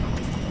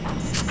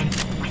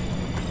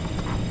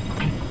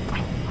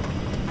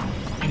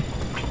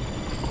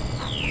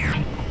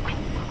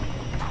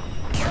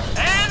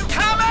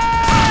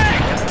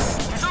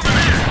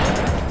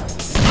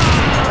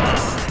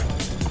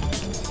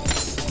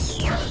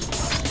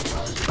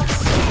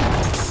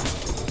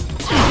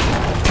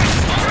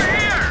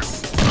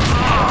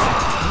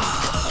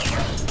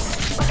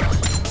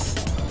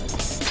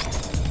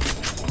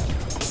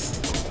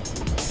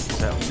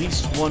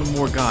 One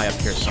more guy up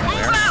here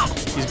somewhere.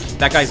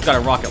 That guy's got a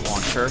rocket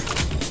launcher.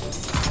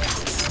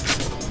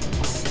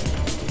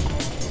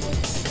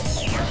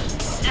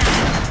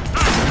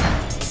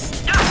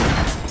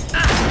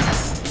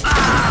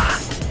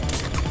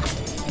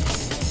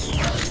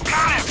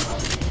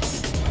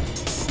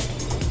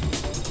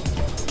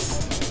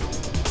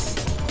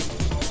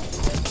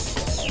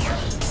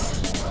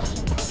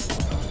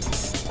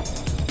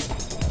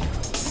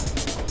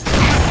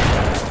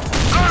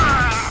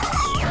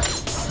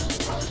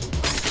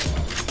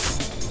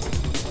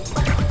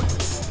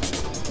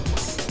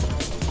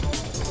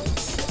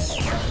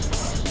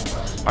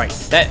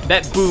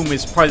 That boom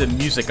is part of the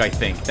music, I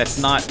think. That's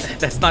not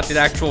the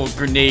actual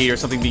grenade or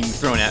something being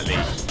thrown at me.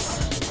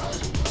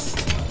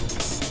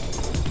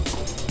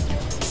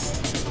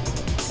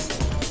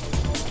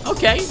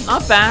 Okay,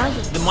 not bad.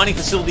 The mining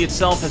facility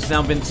itself has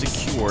now been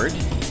secured.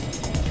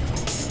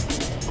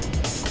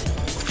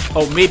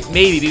 Oh,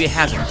 maybe it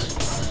hasn't.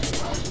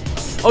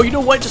 Oh, you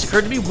know what just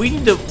occurred to me? We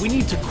need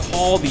to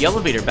call the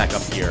elevator back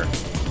up here.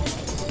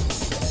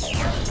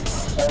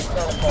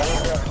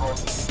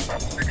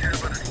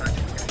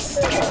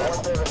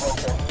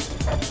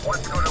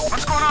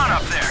 What's going on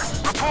up there?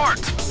 Report!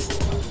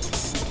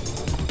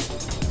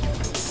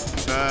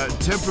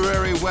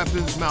 Temporary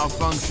weapons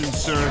malfunction,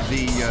 sir.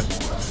 The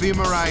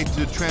femerite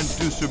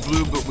transducer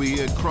blew, but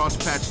we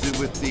cross-patched it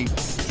with the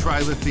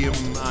trilithium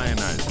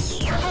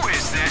ionizer. Who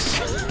is this?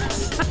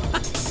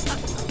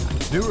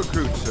 New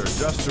recruit, sir.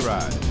 Just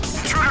arrived.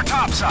 Intruder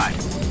topside.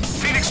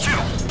 Phoenix 2,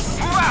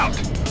 move out!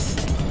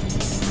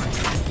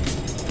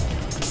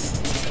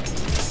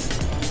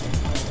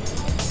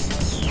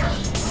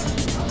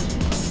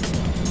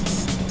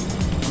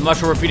 I'm not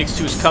sure where Phoenix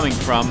 2 is coming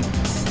from.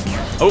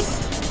 Oh,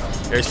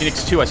 there's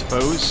Phoenix 2, I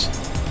suppose.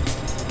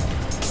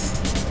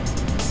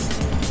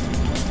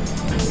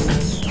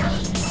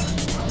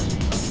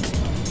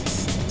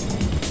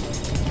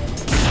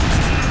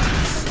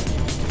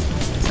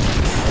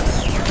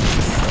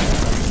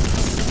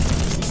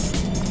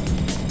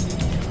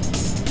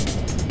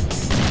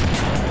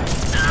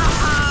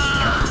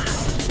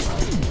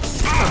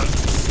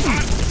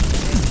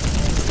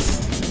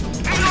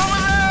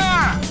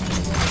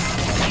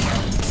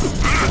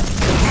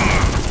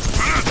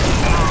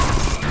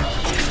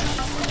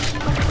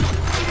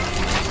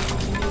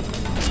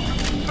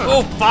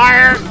 Oh,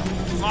 fire!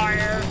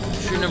 Fire!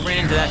 Shouldn't have ran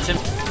into that, Tim.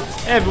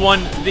 Hey,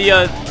 everyone,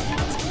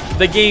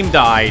 the game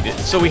died,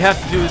 so we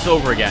have to do this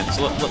over again.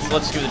 So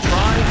let's give it a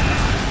try.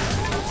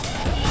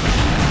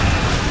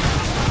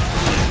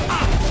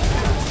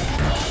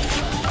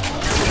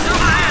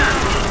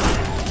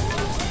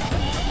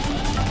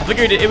 I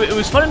figured it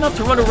was fun enough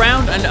to run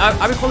around, and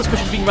I recall this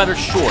mission being rather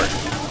short.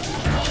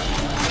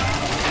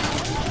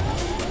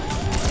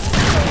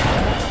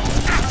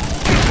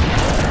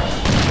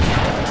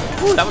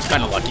 Ooh, that was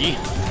kind of lucky.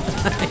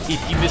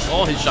 He missed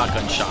all his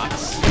shotgun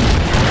shots.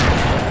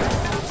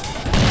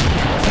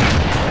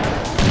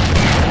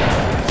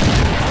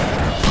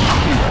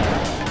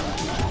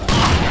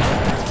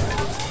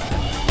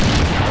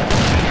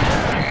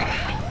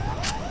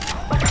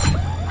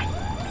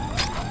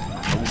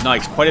 Oh,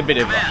 nice, quite a bit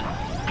of...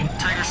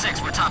 Tiger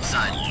 6, we're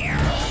topside.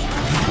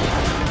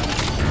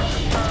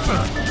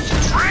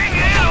 Bring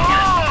it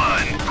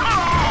on!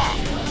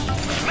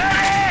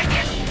 Medic!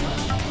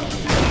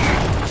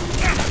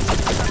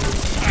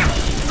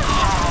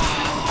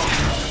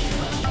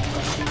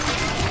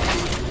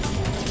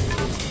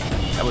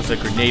 That was a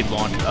grenade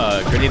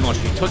launch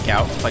he took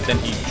out, but then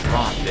he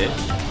dropped it.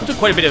 We took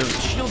quite a bit of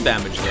shield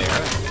damage there.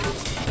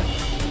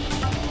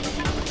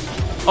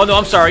 Oh no,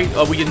 I'm sorry.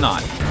 We did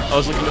not. I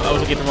was looking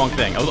at the wrong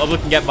thing. I was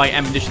looking at my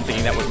ammunition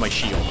thinking that was my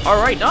shield.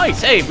 Alright,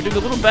 nice! Hey, we're doing a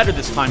little better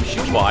this time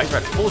shield-wise. We're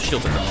at full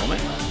shield at the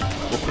moment.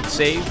 We'll quick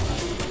save.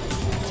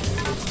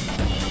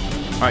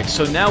 Alright,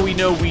 so now we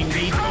know we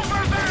need...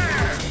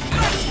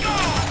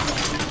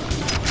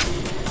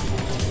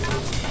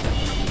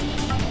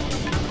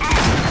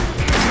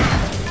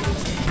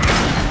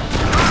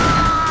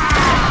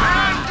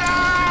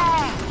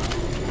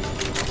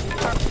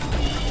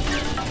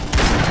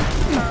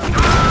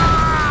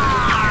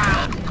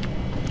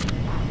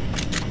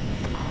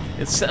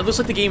 It looks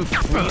like the game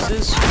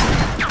freezes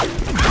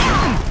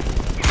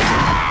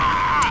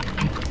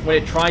when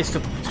it tries to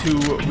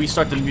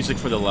restart the music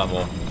for the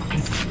level.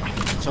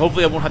 So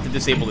hopefully I won't have to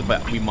disable it,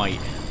 but we might.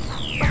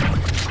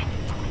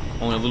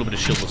 Only a little bit of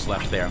shield was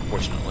left there,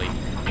 unfortunately.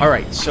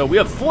 Alright, so we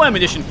have full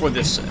ammunition for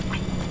this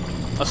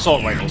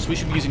assault rifle, so we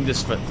should be using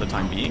this for the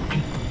time being.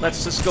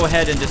 Let's just go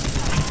ahead and just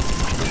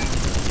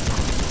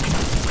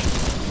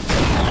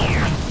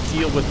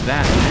deal with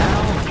that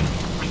now.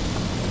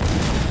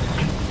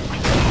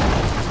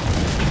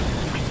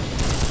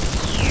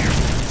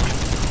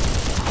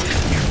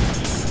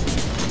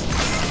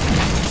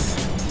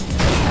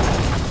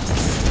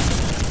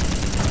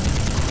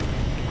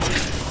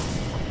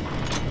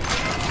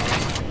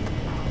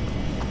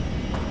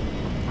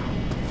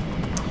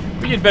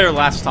 We did better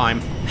last time.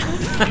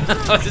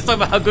 I was just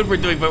talking about how good we're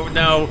doing, but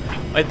no,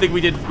 I think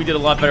we did a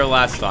lot better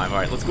last time. All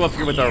right, let's go up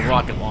here with our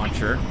rocket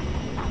launcher.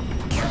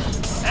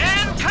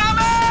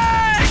 Incoming!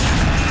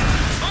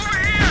 Over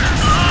here!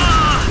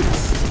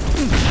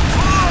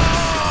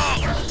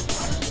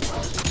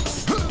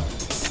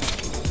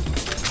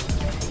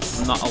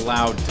 I'm not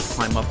allowed to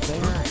climb up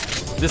there.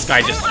 This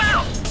guy just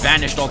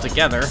vanished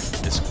altogether.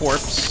 This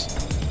corpse.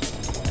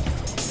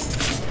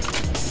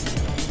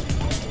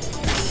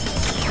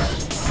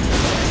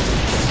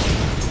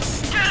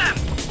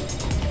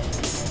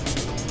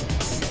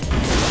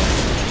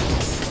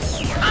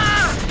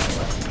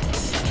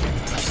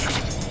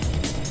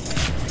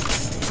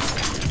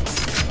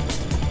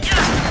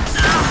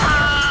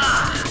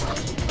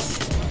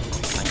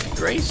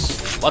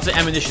 Grace. Lots of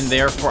ammunition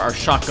there for our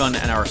shotgun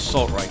and our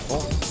assault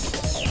rifle.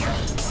 He's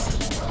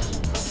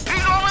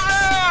over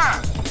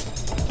there!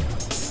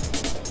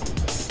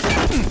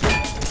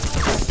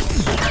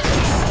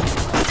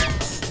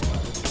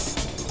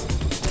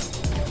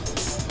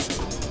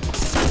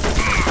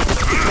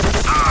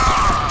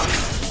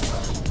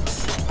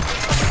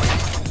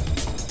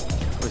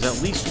 There's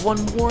at least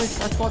one more, I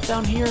thought,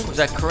 down here. Was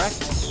that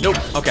correct? Nope.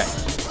 Okay.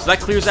 So that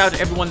clears out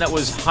everyone that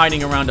was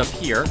hiding around up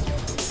here.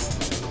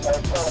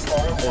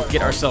 We'll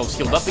get ourselves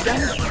healed up again.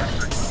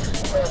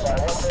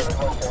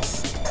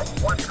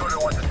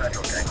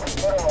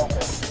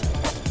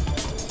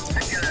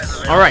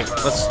 Alright,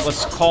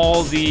 let's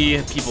call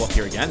the people up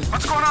here again.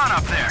 What's going on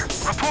up there?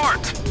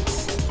 Report!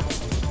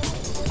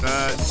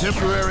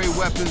 Temporary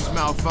weapons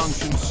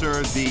malfunction,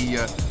 sir.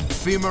 The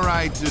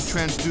femerite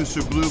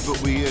transducer blew,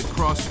 but we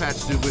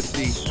cross-patched it with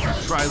the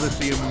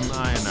trilithium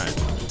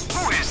ionizer.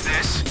 Who is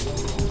this?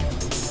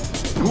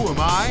 Who am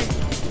I?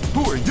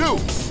 Who are you?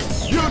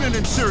 Unit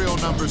and serial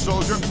number,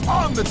 soldier,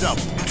 on the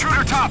double.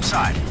 Intruder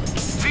topside.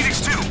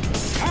 Phoenix 2,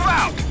 move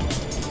out!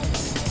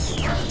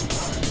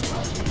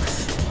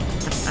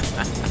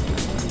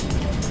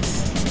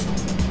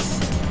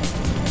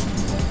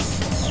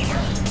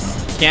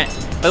 Can't.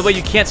 By the way,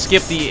 you can't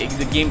skip the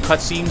game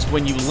cutscenes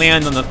when you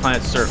land on the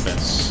planet's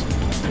surface.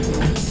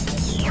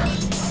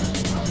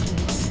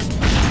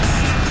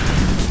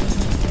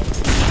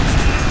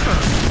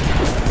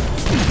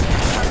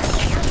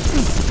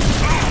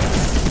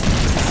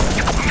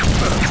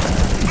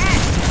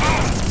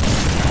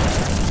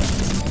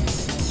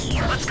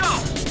 Let's go!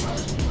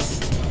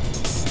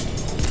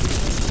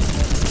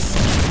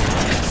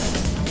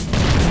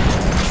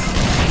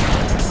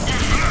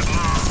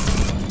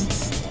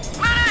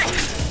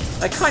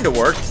 That kind of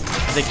worked.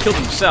 They killed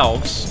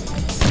themselves.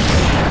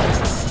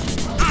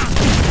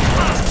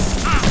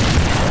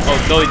 Oh,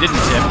 no, they didn't,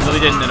 Tim. No, they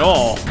didn't at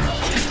all.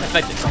 In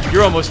fact,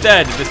 you're almost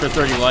dead, Mr.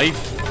 30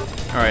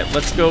 Life. Alright,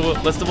 let's go.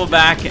 Let's double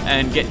back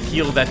and get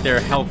healed at their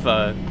health,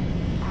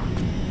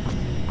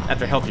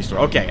 restore.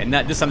 Okay, and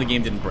this time the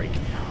game didn't break.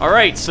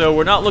 Alright, so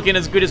we're not looking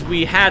as good as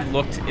we had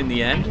looked in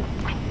the end.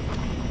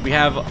 We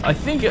have, I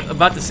think,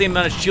 about the same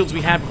amount of shields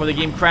we had before the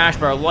game crashed,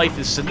 but our life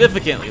is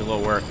significantly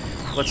lower.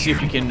 Let's see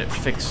if we can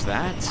fix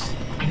that.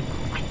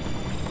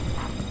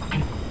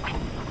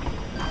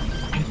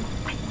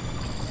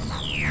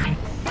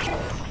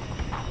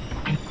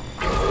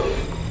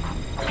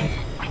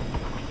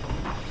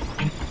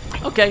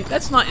 Okay,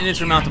 that's not an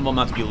insurmountable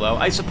amount to be low.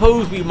 I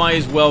suppose we might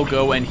as well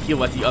go and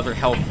heal at the other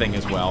health thing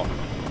as well.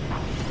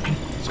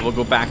 So we'll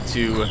go back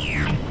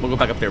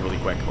up there really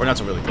quick, or not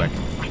so really quick.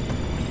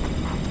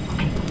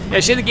 Yeah,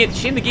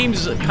 shame the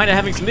game's kind of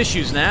having some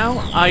issues now.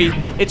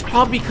 It's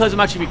probably because I'm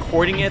actually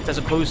recording it as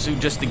opposed to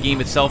just the game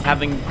itself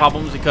having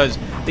problems, because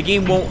the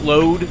game won't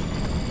load.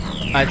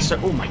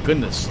 Oh my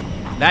goodness,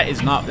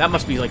 that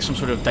must be like some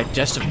sort of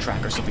digestive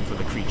tract or something for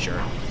the creature.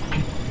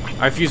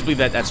 I refuse to believe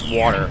that that's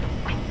water.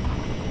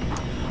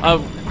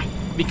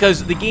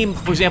 Because the game,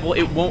 for example,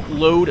 it won't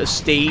load a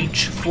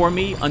stage for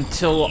me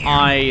until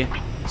I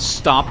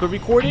stop the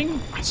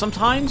recording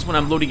sometimes when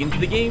I'm loading into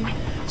the game.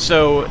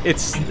 So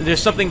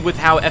there's something with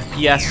how how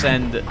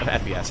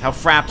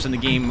fraps in the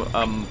game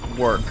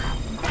work.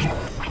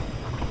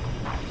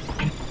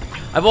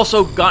 I've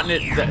also gotten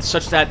it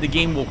such that the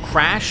game will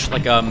crash,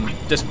 like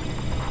just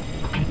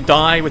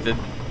die with the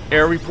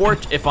error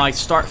report if I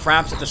start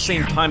fraps at the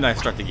same time that I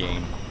start the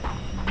game.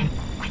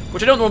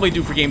 Which I don't normally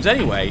do for games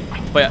anyway,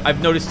 but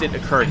I've noticed it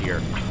occur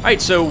here.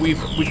 Alright, so we've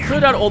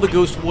cleared out all the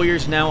Ghost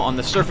Warriors now on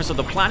the surface of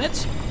the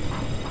planet.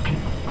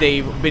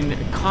 They've been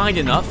kind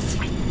enough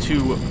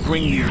to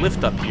bring the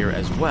lift up here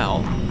as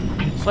well.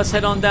 So let's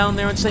head on down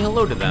there and say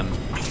hello to them.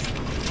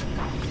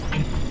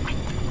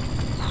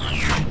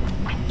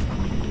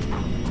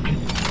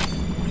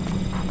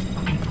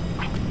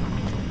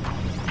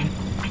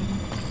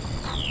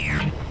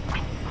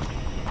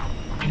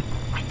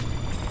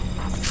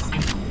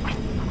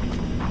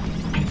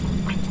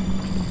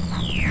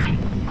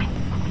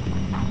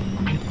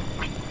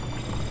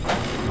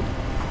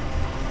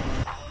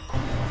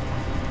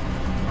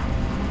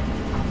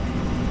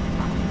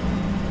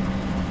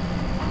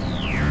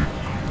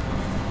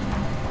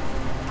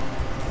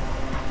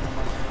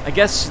 I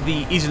guess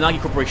the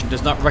Izanagi Corporation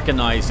does not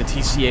recognize the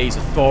TCA's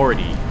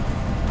authority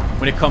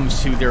when it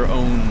comes to their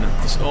own...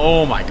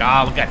 Oh my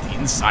god, look at the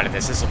inside of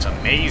this. This looks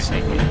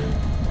amazing.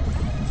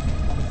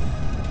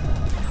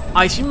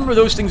 I seem to remember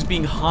those things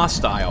being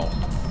hostile.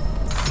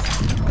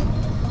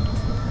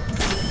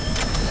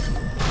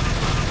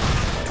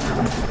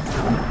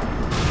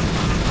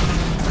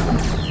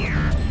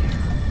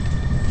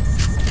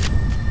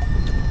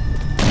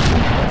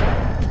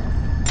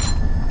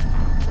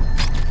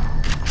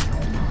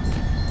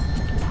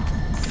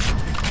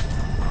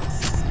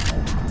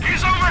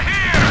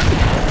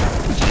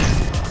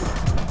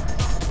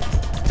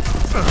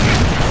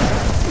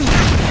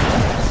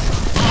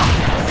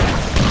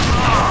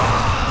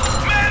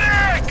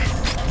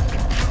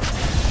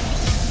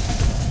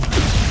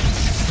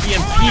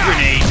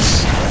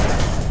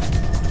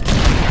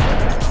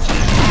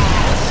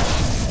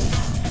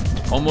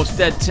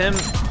 dead, Tim.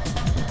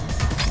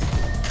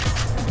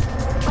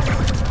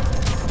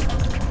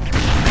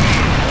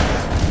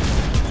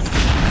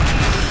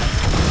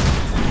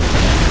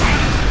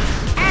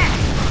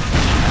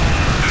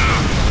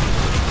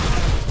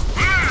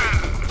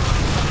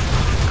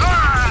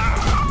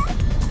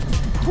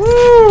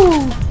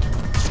 Woo!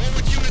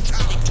 Forward units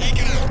out. Take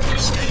it out.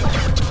 Stay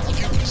alert. Hold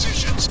your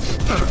positions.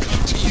 They'll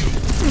come to you.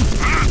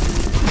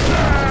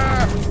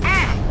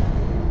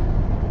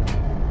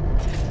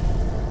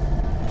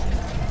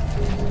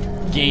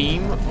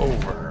 Game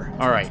over.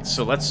 Alright,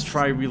 so let's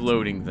try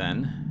reloading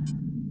then.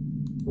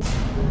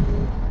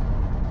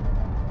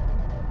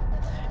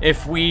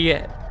 If we...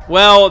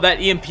 Well, that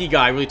EMP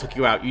guy really took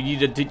you out. You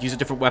needed to use a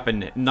different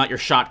weapon, not your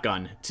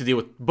shotgun, to deal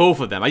with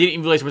both of them. I didn't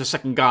even realize there was a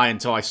second guy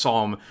until I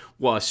saw him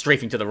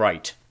strafing to the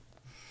right.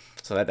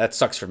 So that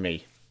sucks for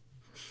me.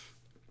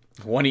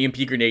 One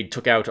EMP grenade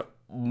took out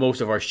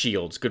most of our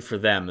shields. Good for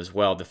them as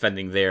well,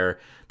 defending their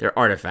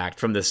artifact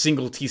from the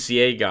single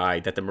TCA guy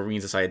that the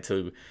Marines decided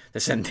to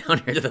send down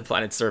here to the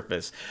planet's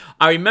surface.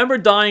 I remember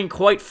dying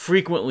quite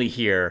frequently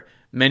here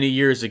many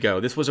years ago.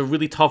 This was a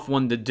really tough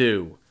one to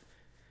do.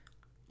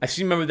 I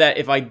still remember that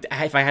if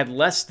I had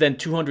less than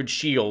 200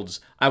 shields,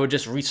 I would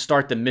just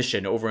restart the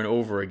mission over and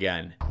over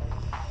again.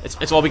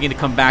 It's all beginning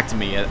to come back to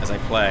me as I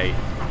play.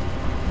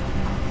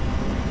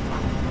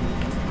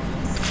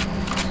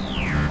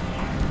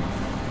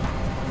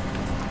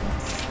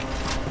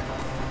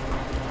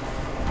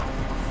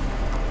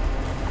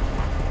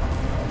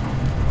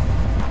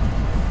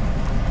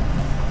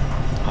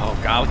 Oh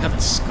god, look how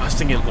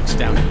disgusting it looks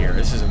down here.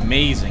 This is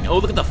amazing. Oh,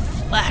 look at the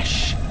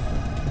flesh!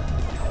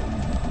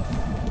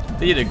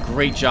 They did a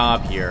great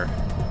job here.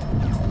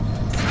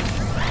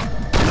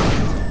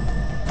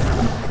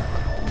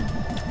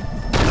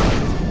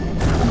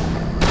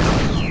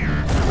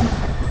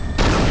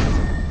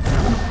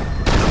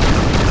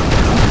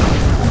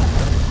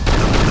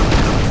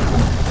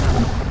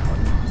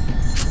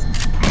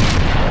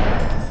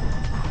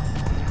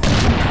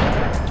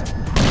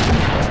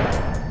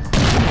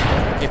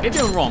 Okay, maybe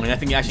I'm wrong, and I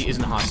think it actually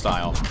isn't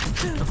hostile.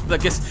 I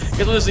guess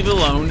we'll just leave it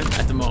alone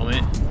at the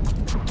moment.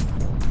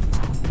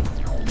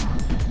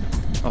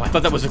 Oh, I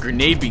thought that was a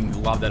grenade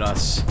being lobbed at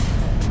us.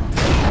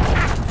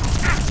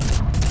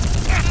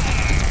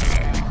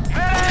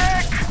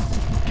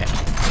 Okay,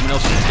 someone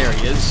else. There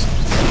he is.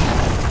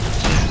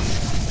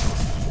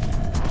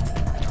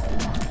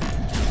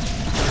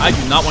 I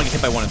do not want to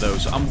get hit by one of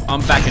those.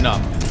 I'm backing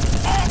up.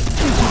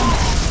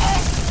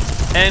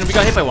 And we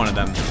got hit by one of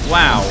them.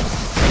 Wow.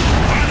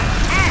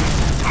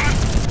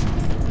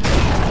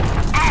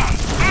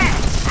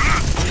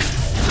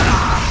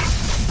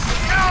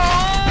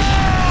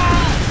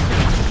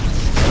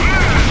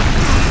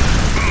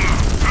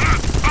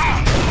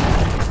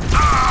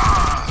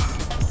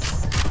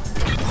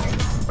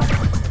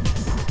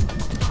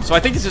 So I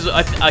think this is.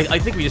 I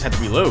think we just had to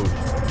reload.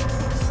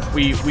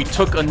 We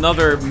took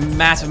another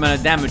massive amount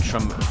of damage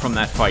from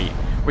that fight.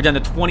 We're down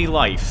to 20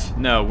 life.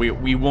 No,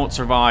 we won't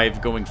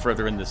survive going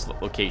further in this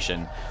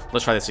location.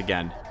 Let's try this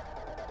again.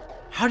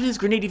 How did this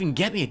grenade even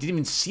get me? I didn't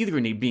even see the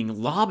grenade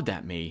being lobbed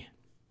at me.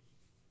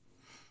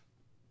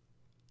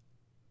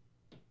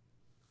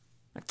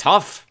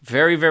 Tough.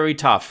 Very, very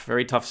tough.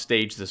 Very tough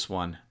stage, this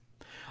one.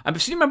 I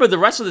seem to remember the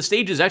rest of the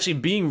stages actually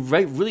being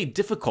really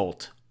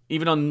difficult,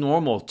 even on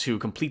normal, to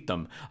complete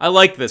them. I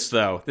like this,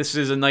 though. This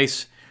is a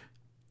nice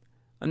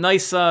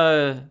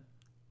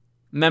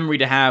memory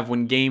to have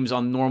when games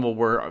on normal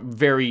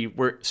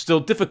were still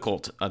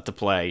difficult to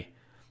play.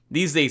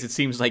 These days, it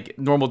seems like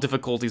normal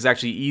difficulty is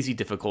actually easy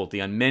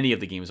difficulty on many of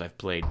the games I've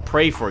played.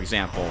 Prey, for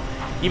example.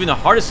 Even the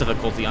hardest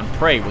difficulty on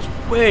Prey was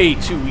way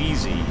too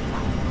easy.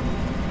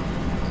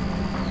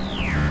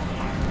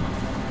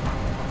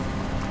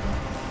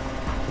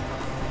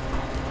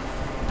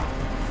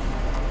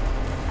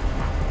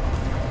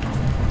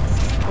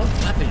 What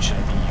weapon should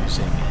I be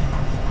using?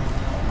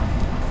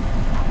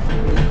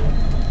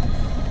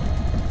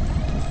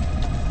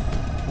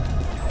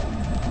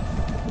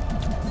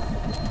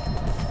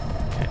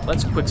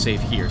 Let's quick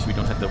save here so we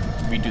don't have to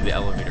redo the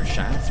elevator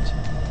shaft.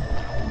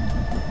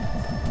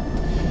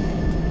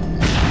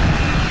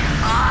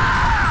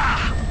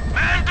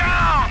 Man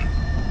down!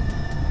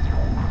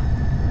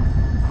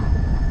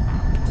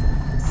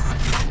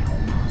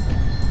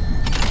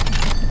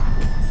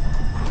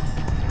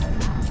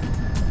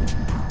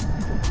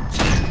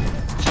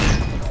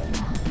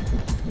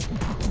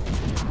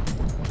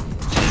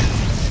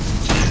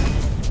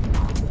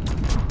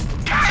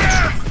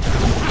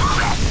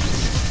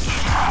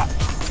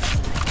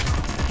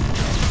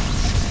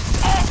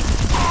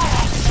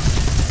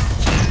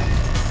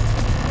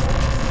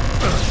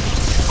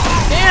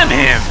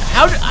 Him!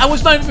 I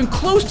was not even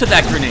close to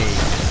that grenade!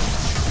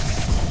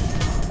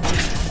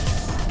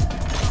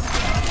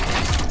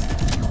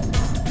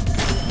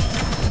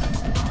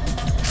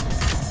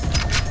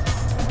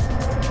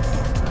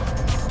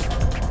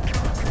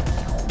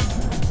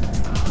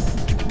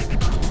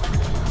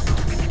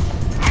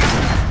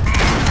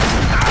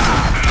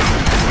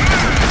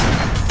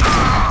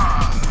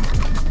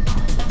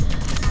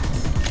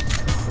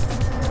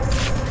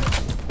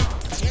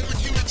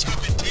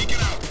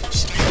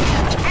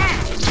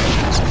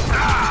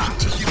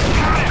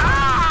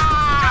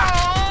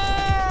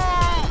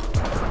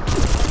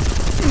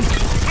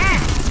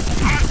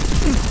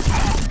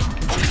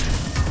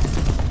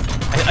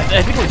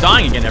 I think we're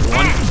dying again,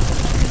 everyone.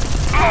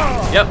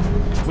 Yep.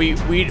 We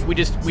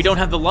don't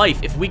have the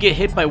life. If we get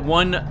hit by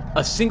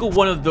a single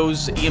one of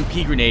those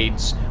EMP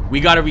grenades, we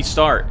gotta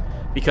restart.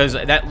 Because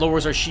that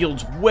lowers our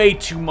shields way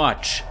too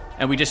much.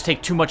 And we just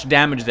take too much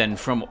damage then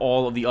from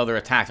all of the other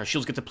attacks. Our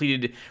shields get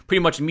depleted pretty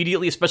much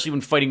immediately, especially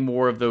when fighting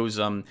more of those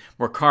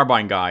more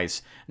carbine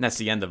guys. And that's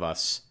the end of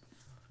us.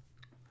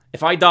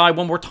 If I die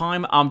one more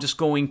time, I'm just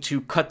going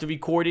to cut the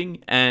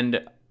recording,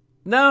 and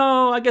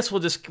no, I guess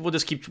we'll just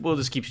keep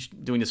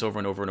doing this over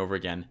and over and over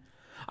again.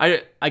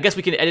 I guess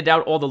we can edit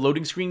out all the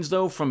loading screens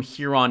though from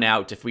here on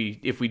out if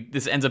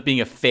this ends up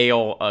being a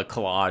fail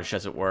collage,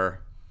 as it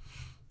were.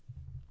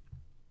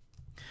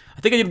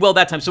 I think I did well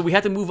that time, so we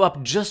had to move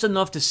up just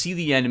enough to see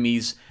the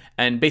enemies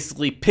and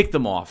basically pick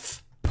them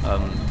off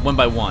one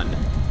by one.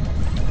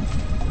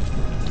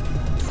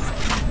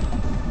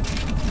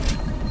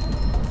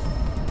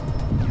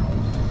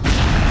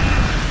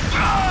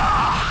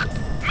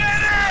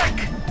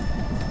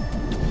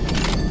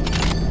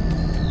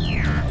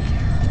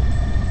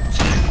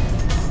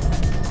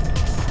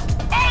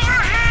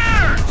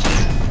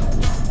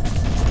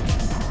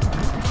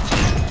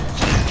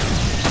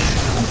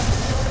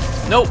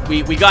 Nope,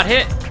 we got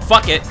hit.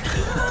 Fuck it.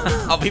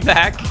 I'll be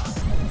back.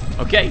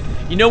 Okay.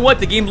 You know what?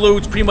 The game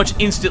loads pretty much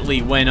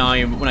instantly when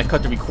I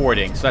cut the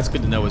recording, so that's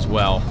good to know as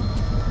well.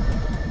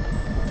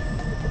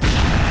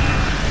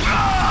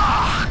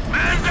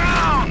 Man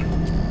down!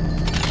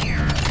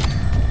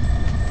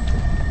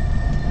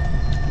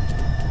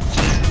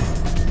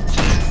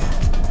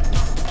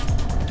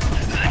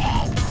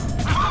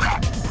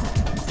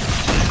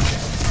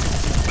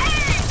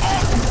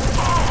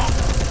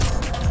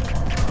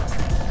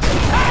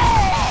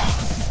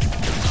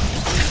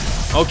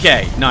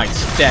 Okay,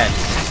 nice. Dead.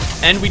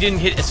 And we didn't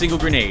hit a single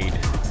grenade.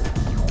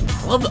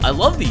 I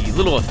love the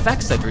little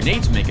effects that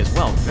grenades make as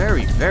well.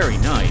 Very, very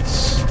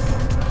nice.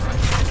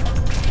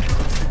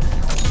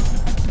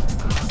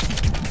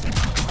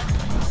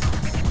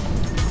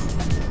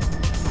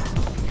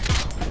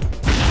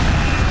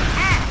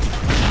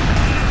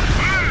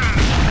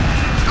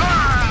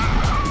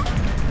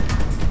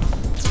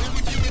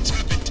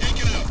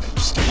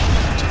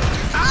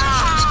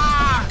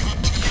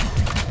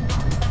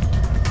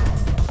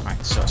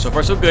 So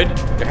far so good.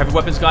 Their heavy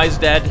weapons guy is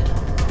dead.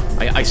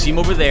 I see him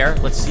over there.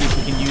 Let's see if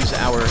we can use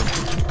our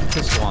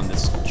pistol on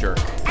this jerk.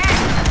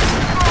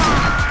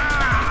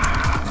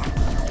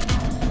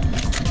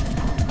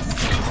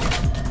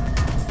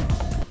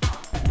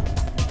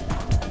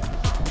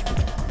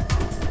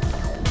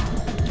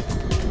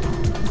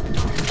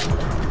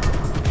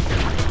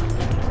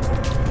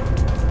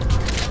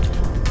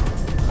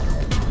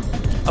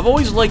 I've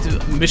always liked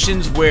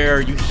missions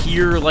where you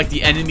hear like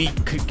the enemy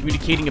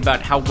communicating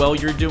about how well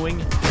you're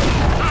doing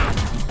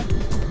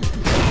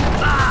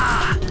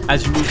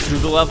as you move through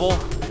the level.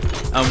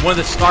 One of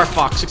the Star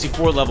Fox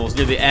 64 levels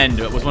near the end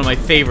was one of my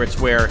favorites,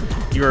 where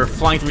you're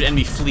flying through an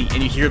enemy fleet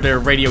and you hear their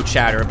radio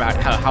chatter about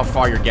how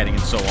far you're getting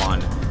and so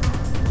on.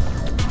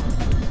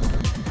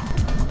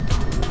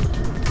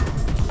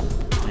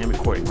 I am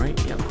recording, right?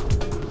 Yep.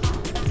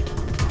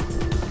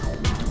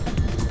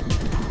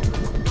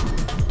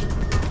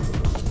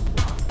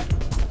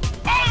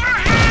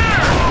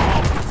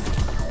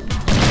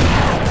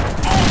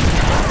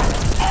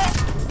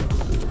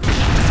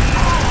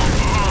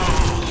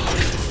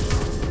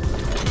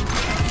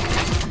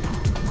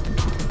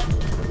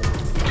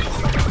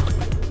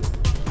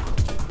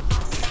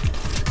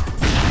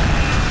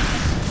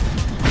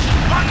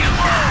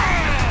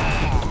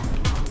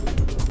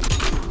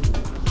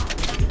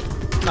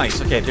 Nice.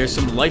 Okay, there's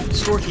some life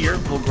stored here.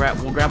 We'll grab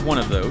one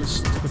of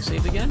those. Let's quick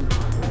save again.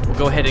 We'll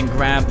go ahead and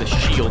grab the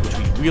shield, which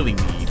we really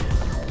need.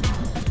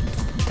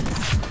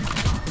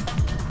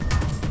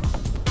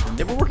 And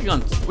they were working on,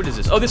 what is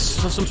this? Oh, this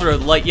is some sort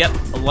of light. Yep,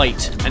 a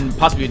light, and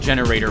possibly a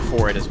generator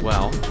for it as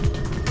well.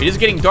 It is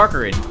getting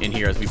darker in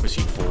here as we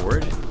proceed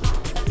forward.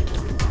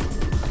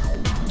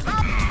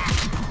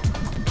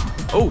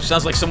 Oh,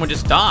 sounds like someone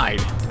just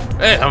died.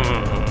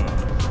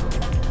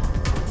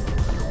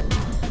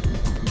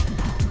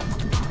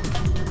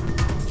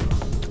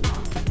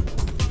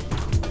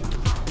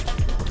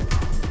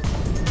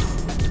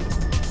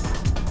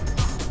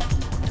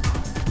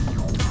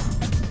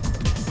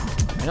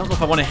 I don't know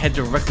if I want to head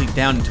directly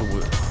down into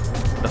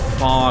the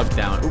fog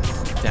down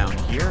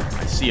here.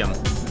 I see him.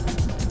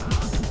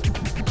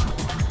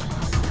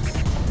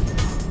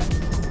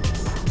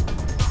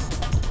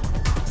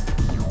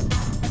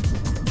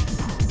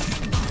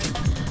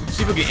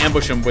 See if we can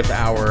ambush him with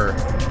our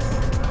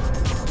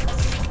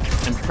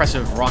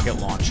impressive rocket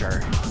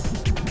launcher,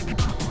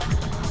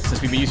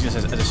 since we've been using this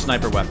as a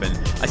sniper weapon.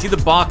 I see the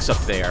box up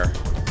there.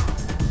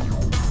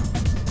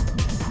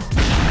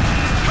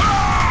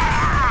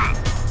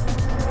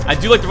 I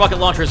do like the rocket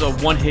launcher as a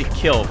one-hit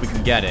kill if we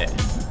can get it.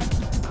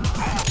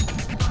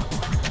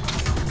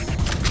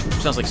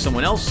 Sounds like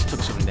someone else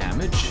took some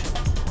damage.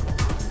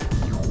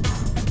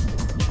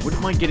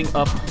 Wouldn't mind getting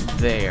up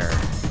there.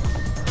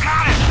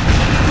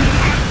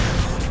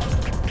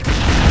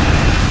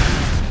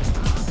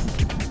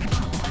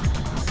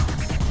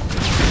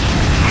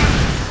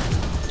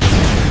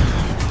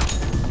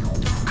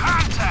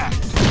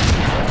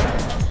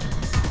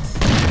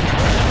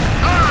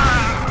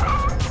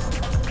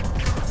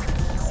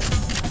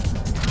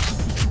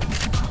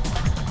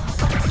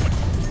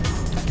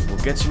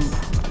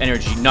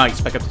 energy.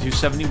 Nice. Back up to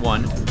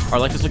 271. Our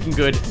life is looking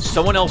good.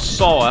 Someone else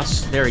saw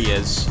us. There he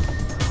is.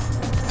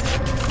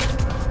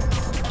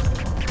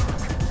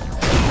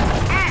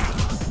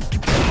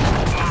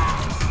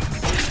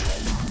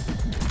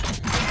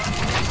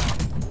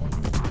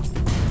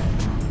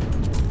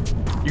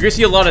 You're gonna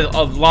see a lot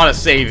of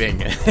saving.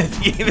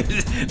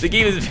 The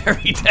game is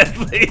very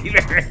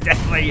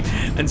deadly,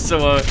 and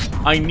so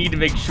I need to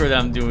make sure that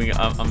I'm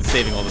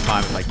saving all the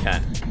time if I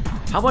can.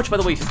 How much, by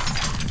the way,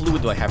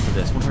 fluid do I have for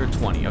this?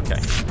 120.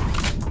 Okay.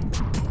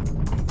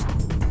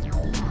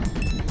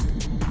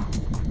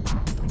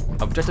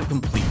 Objective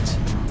complete.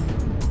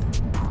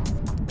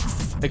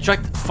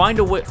 Find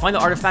the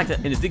artifact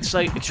in the dig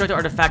site. Extract the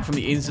artifact from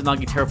the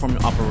Izanagi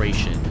terraforming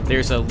operation.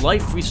 There's a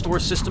life restore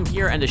system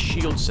here and a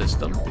shield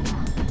system.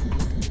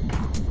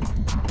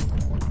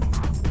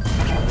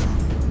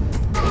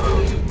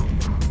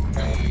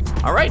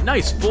 Alright,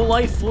 nice. Full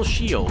life, full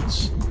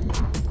shields.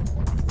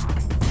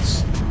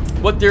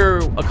 What they're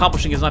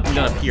accomplishing is not being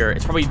done up here.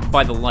 It's probably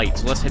by the light.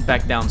 So let's head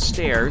back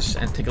downstairs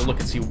and take a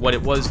look and see what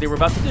it was they were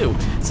about to do.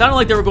 It sounded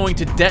like they were going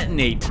to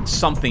detonate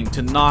something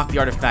to knock the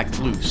artifact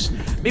loose.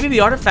 Maybe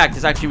the artifact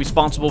is actually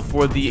responsible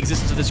for the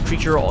existence of this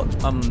creature. Well,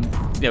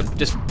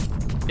 this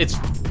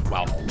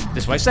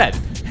is what I said.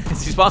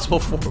 It's responsible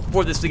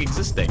for this thing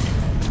existing.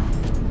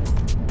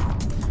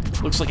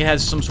 Looks like it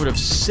has some sort of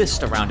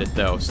cyst around it,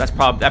 though. So that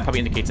probably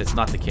indicates it's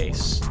not the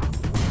case.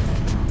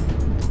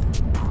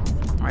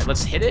 All right,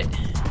 let's hit it.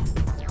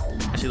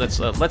 Actually,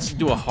 let's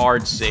do a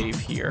hard save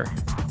here.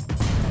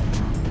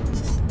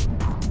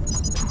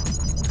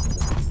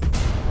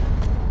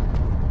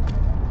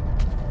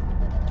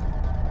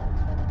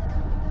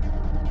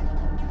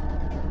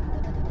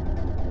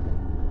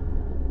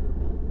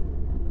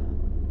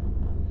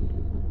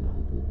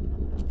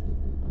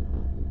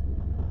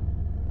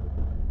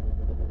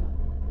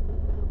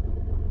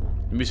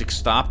 The music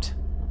stopped.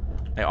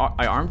 I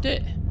armed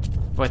it?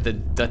 Do I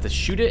have to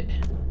shoot it?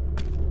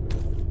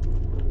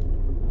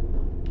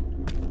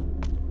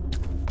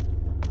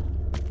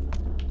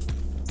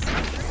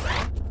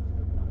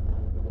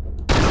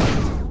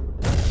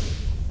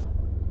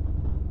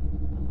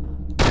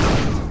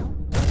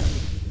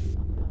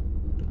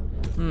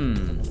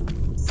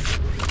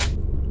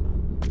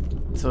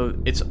 So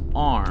it's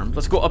armed.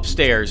 Let's go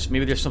upstairs.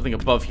 Maybe there's something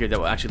above here that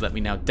will actually let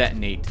me now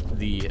detonate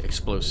the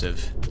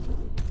explosive.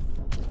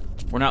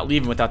 We're not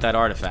leaving without that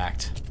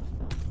artifact.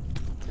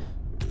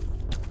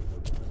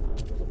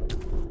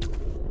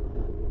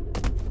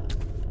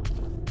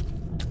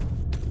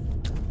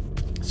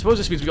 I suppose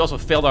this means we also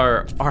failed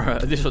our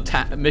initial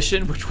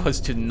mission, which was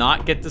to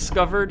not get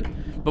discovered.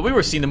 But we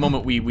were seen the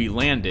moment we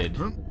landed.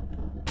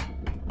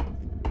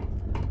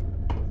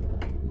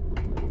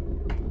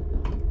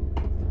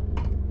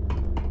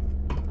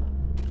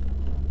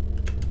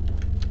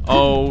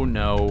 Oh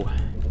no.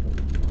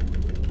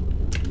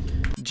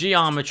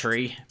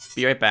 Geometry.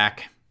 Be right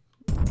back.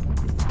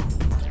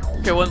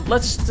 Okay, well,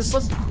 let's.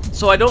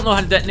 So I don't know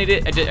how to detonate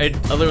it. I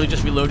literally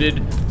just reloaded.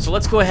 So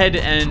let's go ahead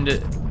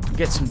and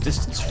get some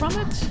distance from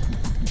it.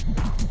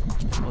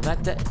 Will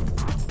that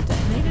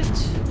detonate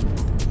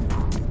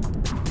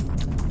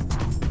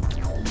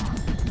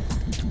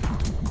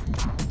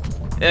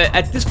it?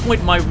 At this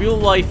point, my real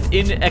life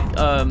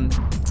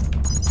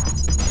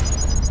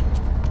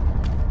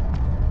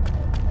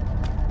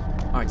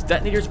Alright,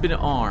 detonator's been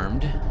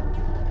armed.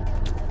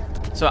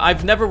 So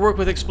I've never worked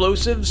with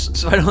explosives,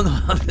 so I don't know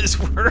how this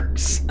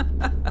works.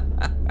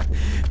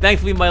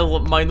 Thankfully,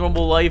 my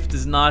normal life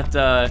does not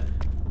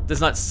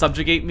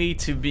subjugate me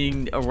to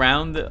being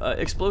around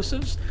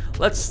explosives.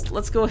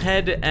 Let's go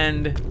ahead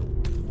and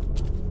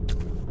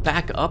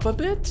back up a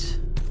bit.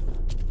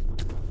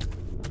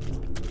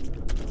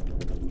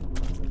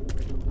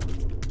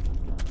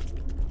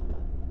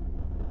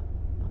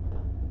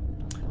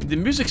 The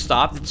music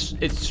stopped.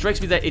 It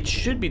strikes me that it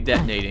should be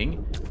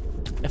detonating.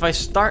 If I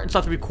start and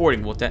stop the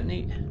recording, will it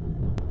detonate?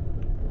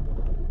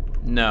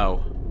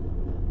 No.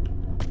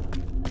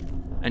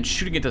 And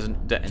shooting it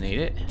doesn't detonate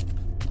it.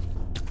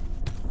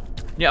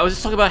 Yeah, I was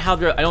just talking about how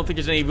I don't think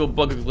there's any real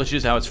bug or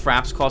glitches, how it's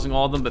fraps causing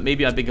all of them, but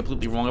maybe I've been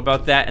completely wrong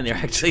about that, and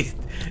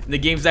the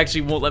games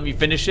actually won't let me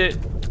finish it.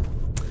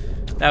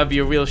 That would be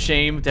a real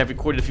shame to have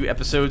recorded a few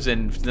episodes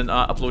and then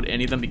not upload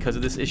any of them because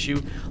of this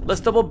issue.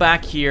 Let's double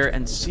back here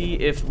and see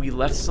if we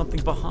left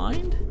something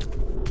behind.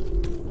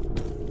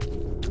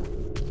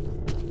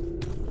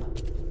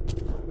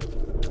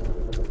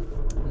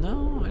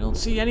 No, I don't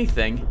see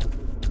anything.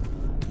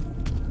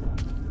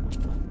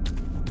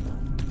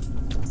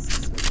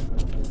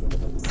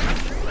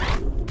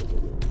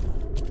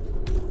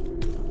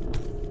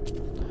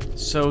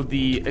 So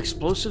the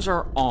explosives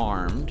are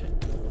armed.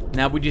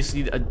 Now we just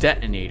need a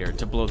detonator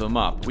to blow them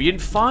up. We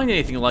didn't find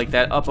anything like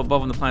that up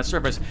above on the planet's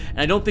surface, and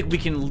I don't think we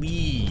can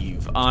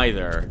leave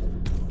either.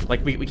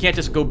 Like, we can't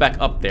just go back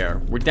up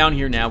there. We're down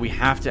here now. We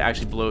have to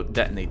actually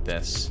detonate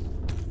this.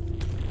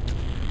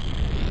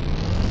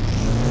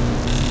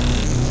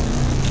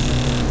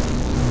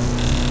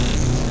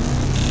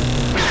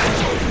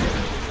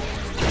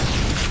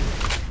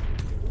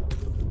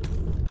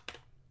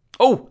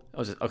 Oh! That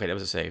was okay, that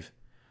was a save.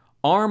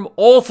 Arm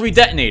all 3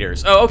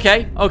 detonators. Oh,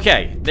 okay,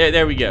 okay.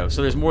 There we go.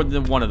 So there's more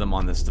than one of them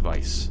on this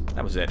device.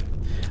 That was it.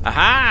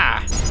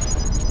 Aha!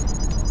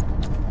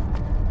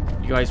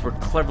 You guys were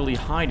cleverly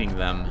hiding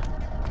them.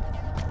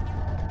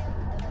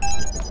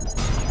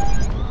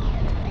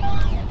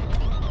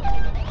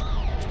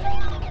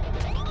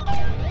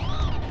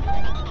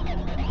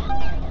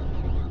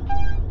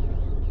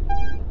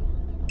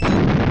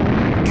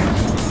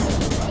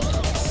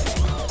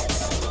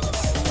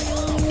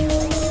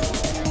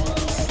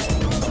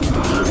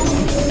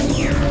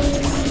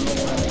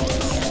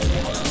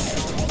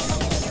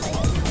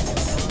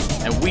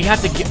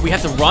 We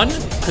have to run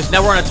because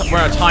now we're on a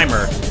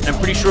timer. And I'm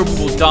pretty sure we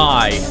will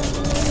die.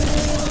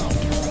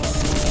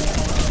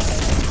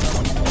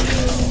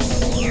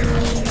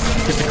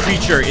 Because the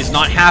creature is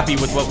not happy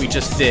with what we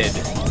just did.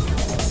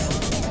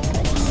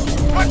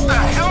 What the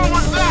hell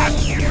was that?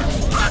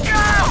 Look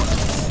out!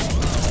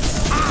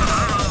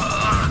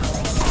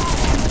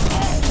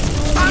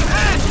 I'm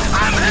hit!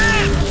 I'm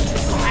hit!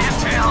 Man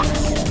down!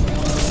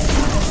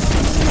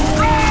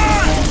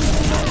 Run!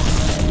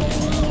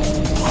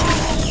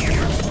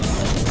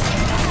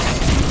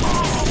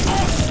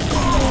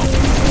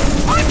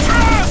 I'm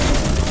trapped!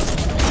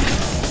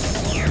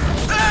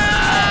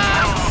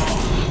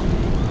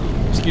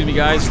 Excuse me,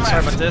 guys. Sorry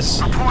about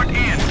this. Report in.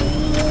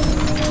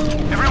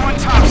 Everyone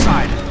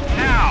topside.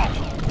 Now!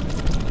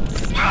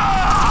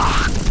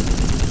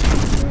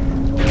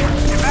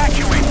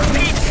 Evacuate!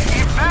 Repeat!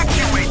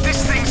 Evacuate!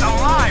 This thing's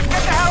alive!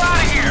 Get the hell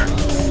out of here!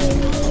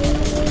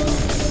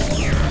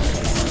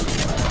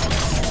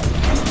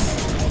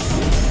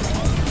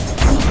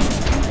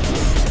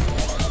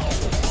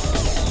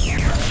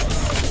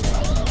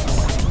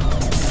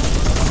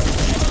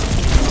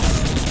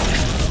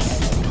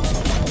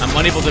 I'm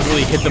unable to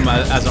really hit them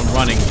as I'm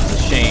running, which is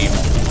a shame.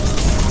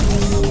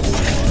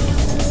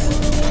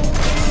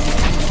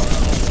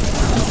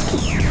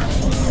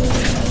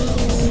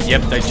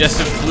 Yep,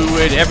 digestive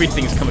fluid,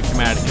 everything's coming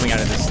out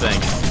of this thing.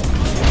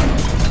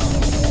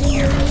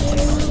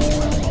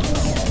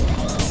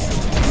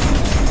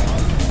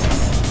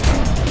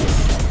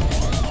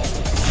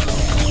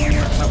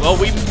 Well,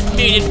 we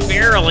made it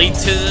barely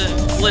to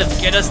the lift.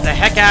 Get us the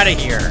heck out of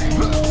here.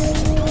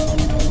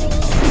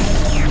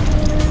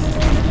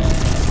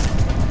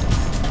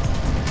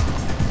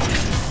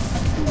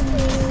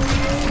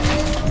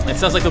 It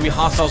sounds like there'll be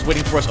hostiles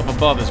waiting for us up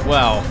above as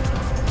well.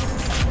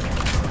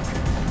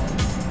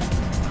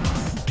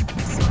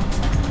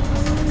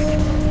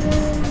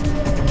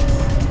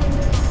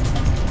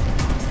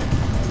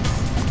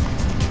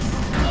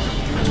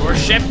 To our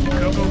ship.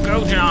 Go, go,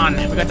 go, John.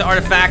 We got the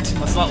artifact.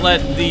 Let's not let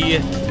the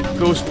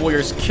Ghost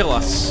Warriors kill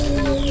us.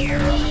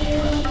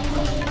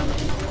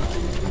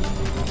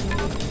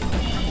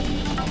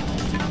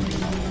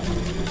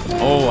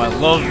 Oh, I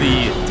love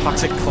the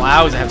toxic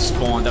clouds that have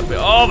spawned up.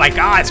 Oh my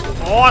god, it's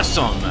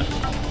awesome!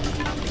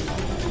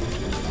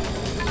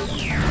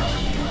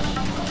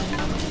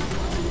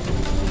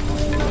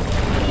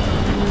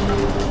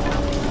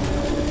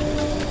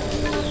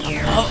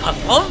 I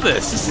love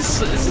this. This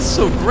is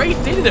so great.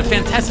 They did a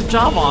fantastic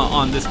job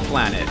on this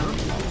planet.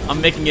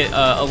 I'm making it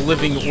a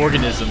living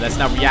organism that's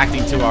now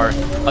reacting to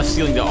us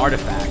stealing the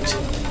artifact.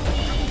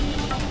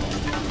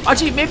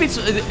 Actually, maybe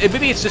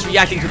it's just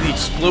reacting to the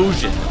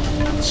explosion.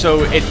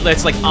 So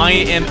it's like I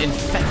am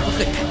infected.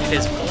 Look at that. That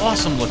is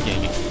awesome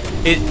looking.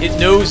 It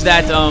knows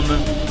that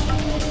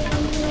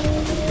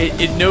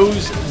it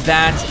knows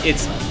that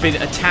it's been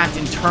attacked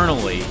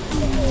internally.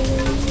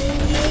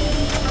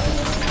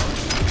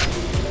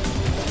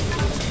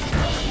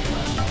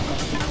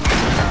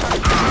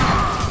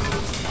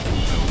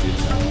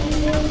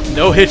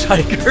 No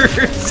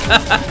hitchhikers.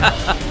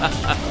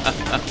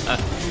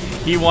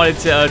 He wanted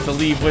to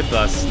leave with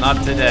us.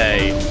 Not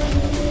today.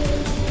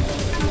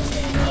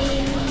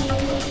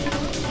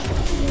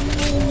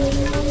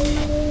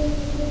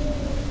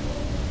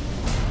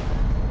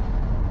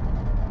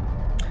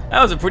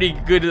 That was a pretty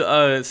good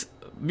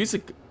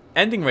music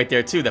ending right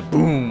there too. That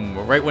boom,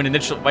 right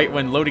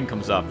when loading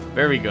comes up.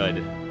 Very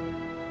good.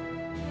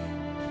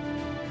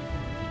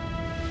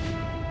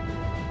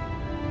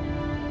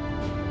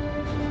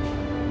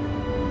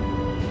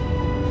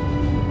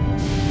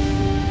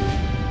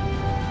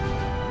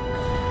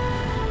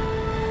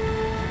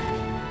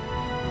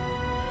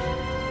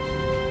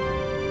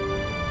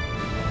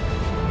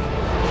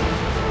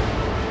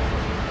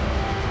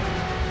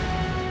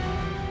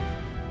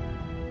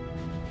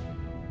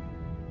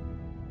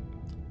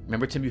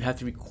 Remember, Tim, you have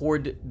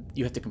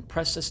to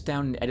compress this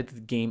down and edit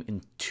the game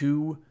in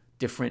 2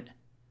 different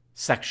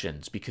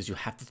sections because you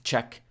have to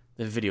check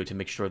the video to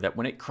make sure that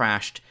when it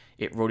crashed,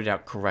 it wrote it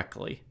out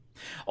correctly.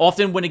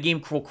 Often when a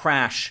game will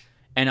crash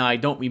and I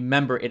don't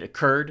remember it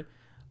occurred,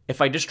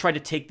 if I just try to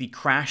take the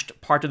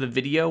crashed part of the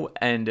video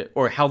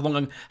or how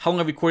long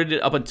I recorded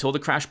it up until the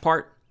crash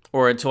part,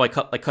 or until I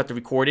cut the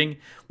recording,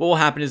 what will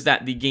happen is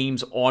that the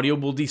game's audio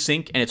will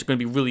desync and it's going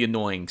to be really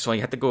annoying. So I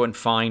have to go and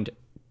find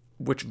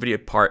which video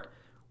part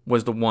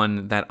was the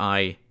one that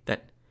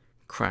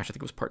crashed. I think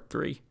it was part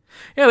 3.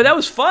 Yeah, but that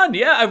was fun.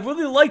 Yeah, I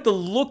really like the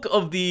look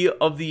of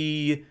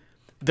the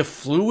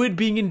fluid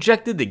being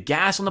injected, the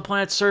gas on the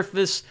planet's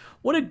surface.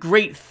 What a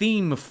great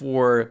theme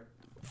for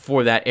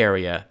that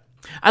area.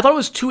 I thought it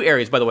was two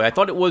areas, by the way. I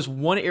thought it was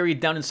one area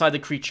down inside the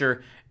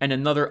creature and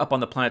another up on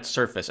the planet's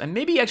surface. And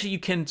maybe actually you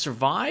can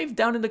survive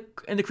down in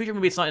the creature.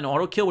 Maybe it's not an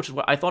auto kill, which is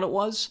what I thought it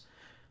was.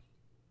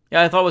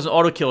 Yeah, I thought it was an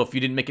auto kill if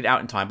you didn't make it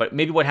out in time. But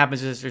maybe what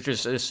happens is there's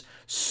just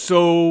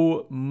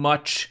so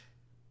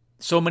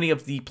many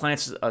of the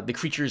planet's, the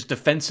creature's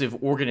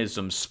defensive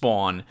organisms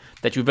spawn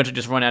that you eventually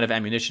just run out of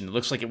ammunition. It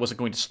looks like it wasn't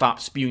going to stop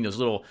spewing those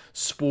little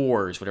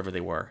spores, whatever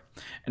they were.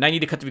 And I need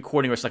to cut the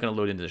recording or it's not going to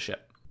load into the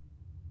ship.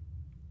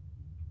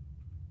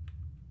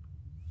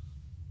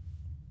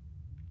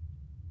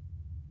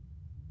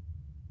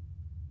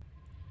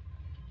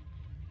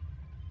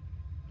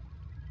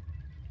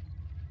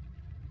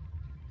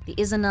 The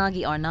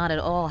Izanagi are not at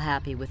all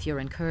happy with your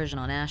incursion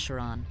on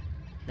Acheron.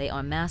 They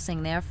are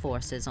massing their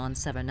forces on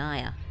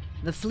Severnaya.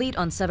 The fleet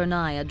on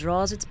Severnaya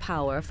draws its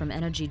power from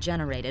energy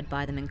generated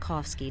by the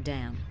Minkowski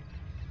Dam.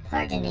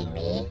 Pardoning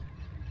me,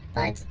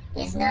 but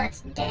is not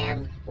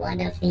dam one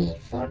of the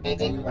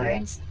forbidden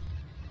words?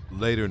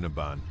 Later,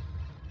 Naban.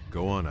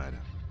 Go on, Ida.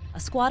 A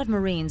squad of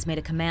Marines made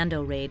a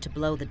commando raid to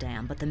blow the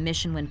dam, but the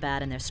mission went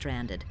bad and they're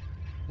stranded.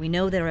 We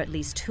know there are at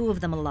least 2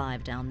 of them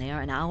alive down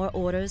there, and our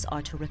orders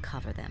are to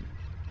recover them.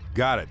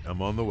 Got it.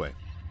 I'm on the way.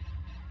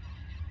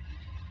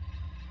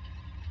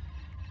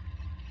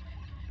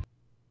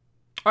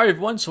 All right,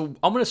 everyone, so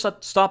I'm going to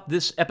stop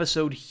this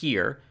episode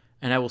here,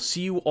 and I will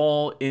see you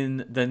all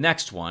in the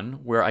next one,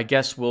 where I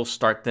guess we'll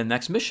start the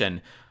next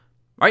mission.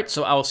 All right,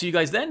 so I will see you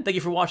guys then. Thank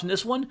you for watching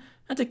this one,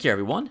 and take care,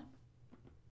 everyone.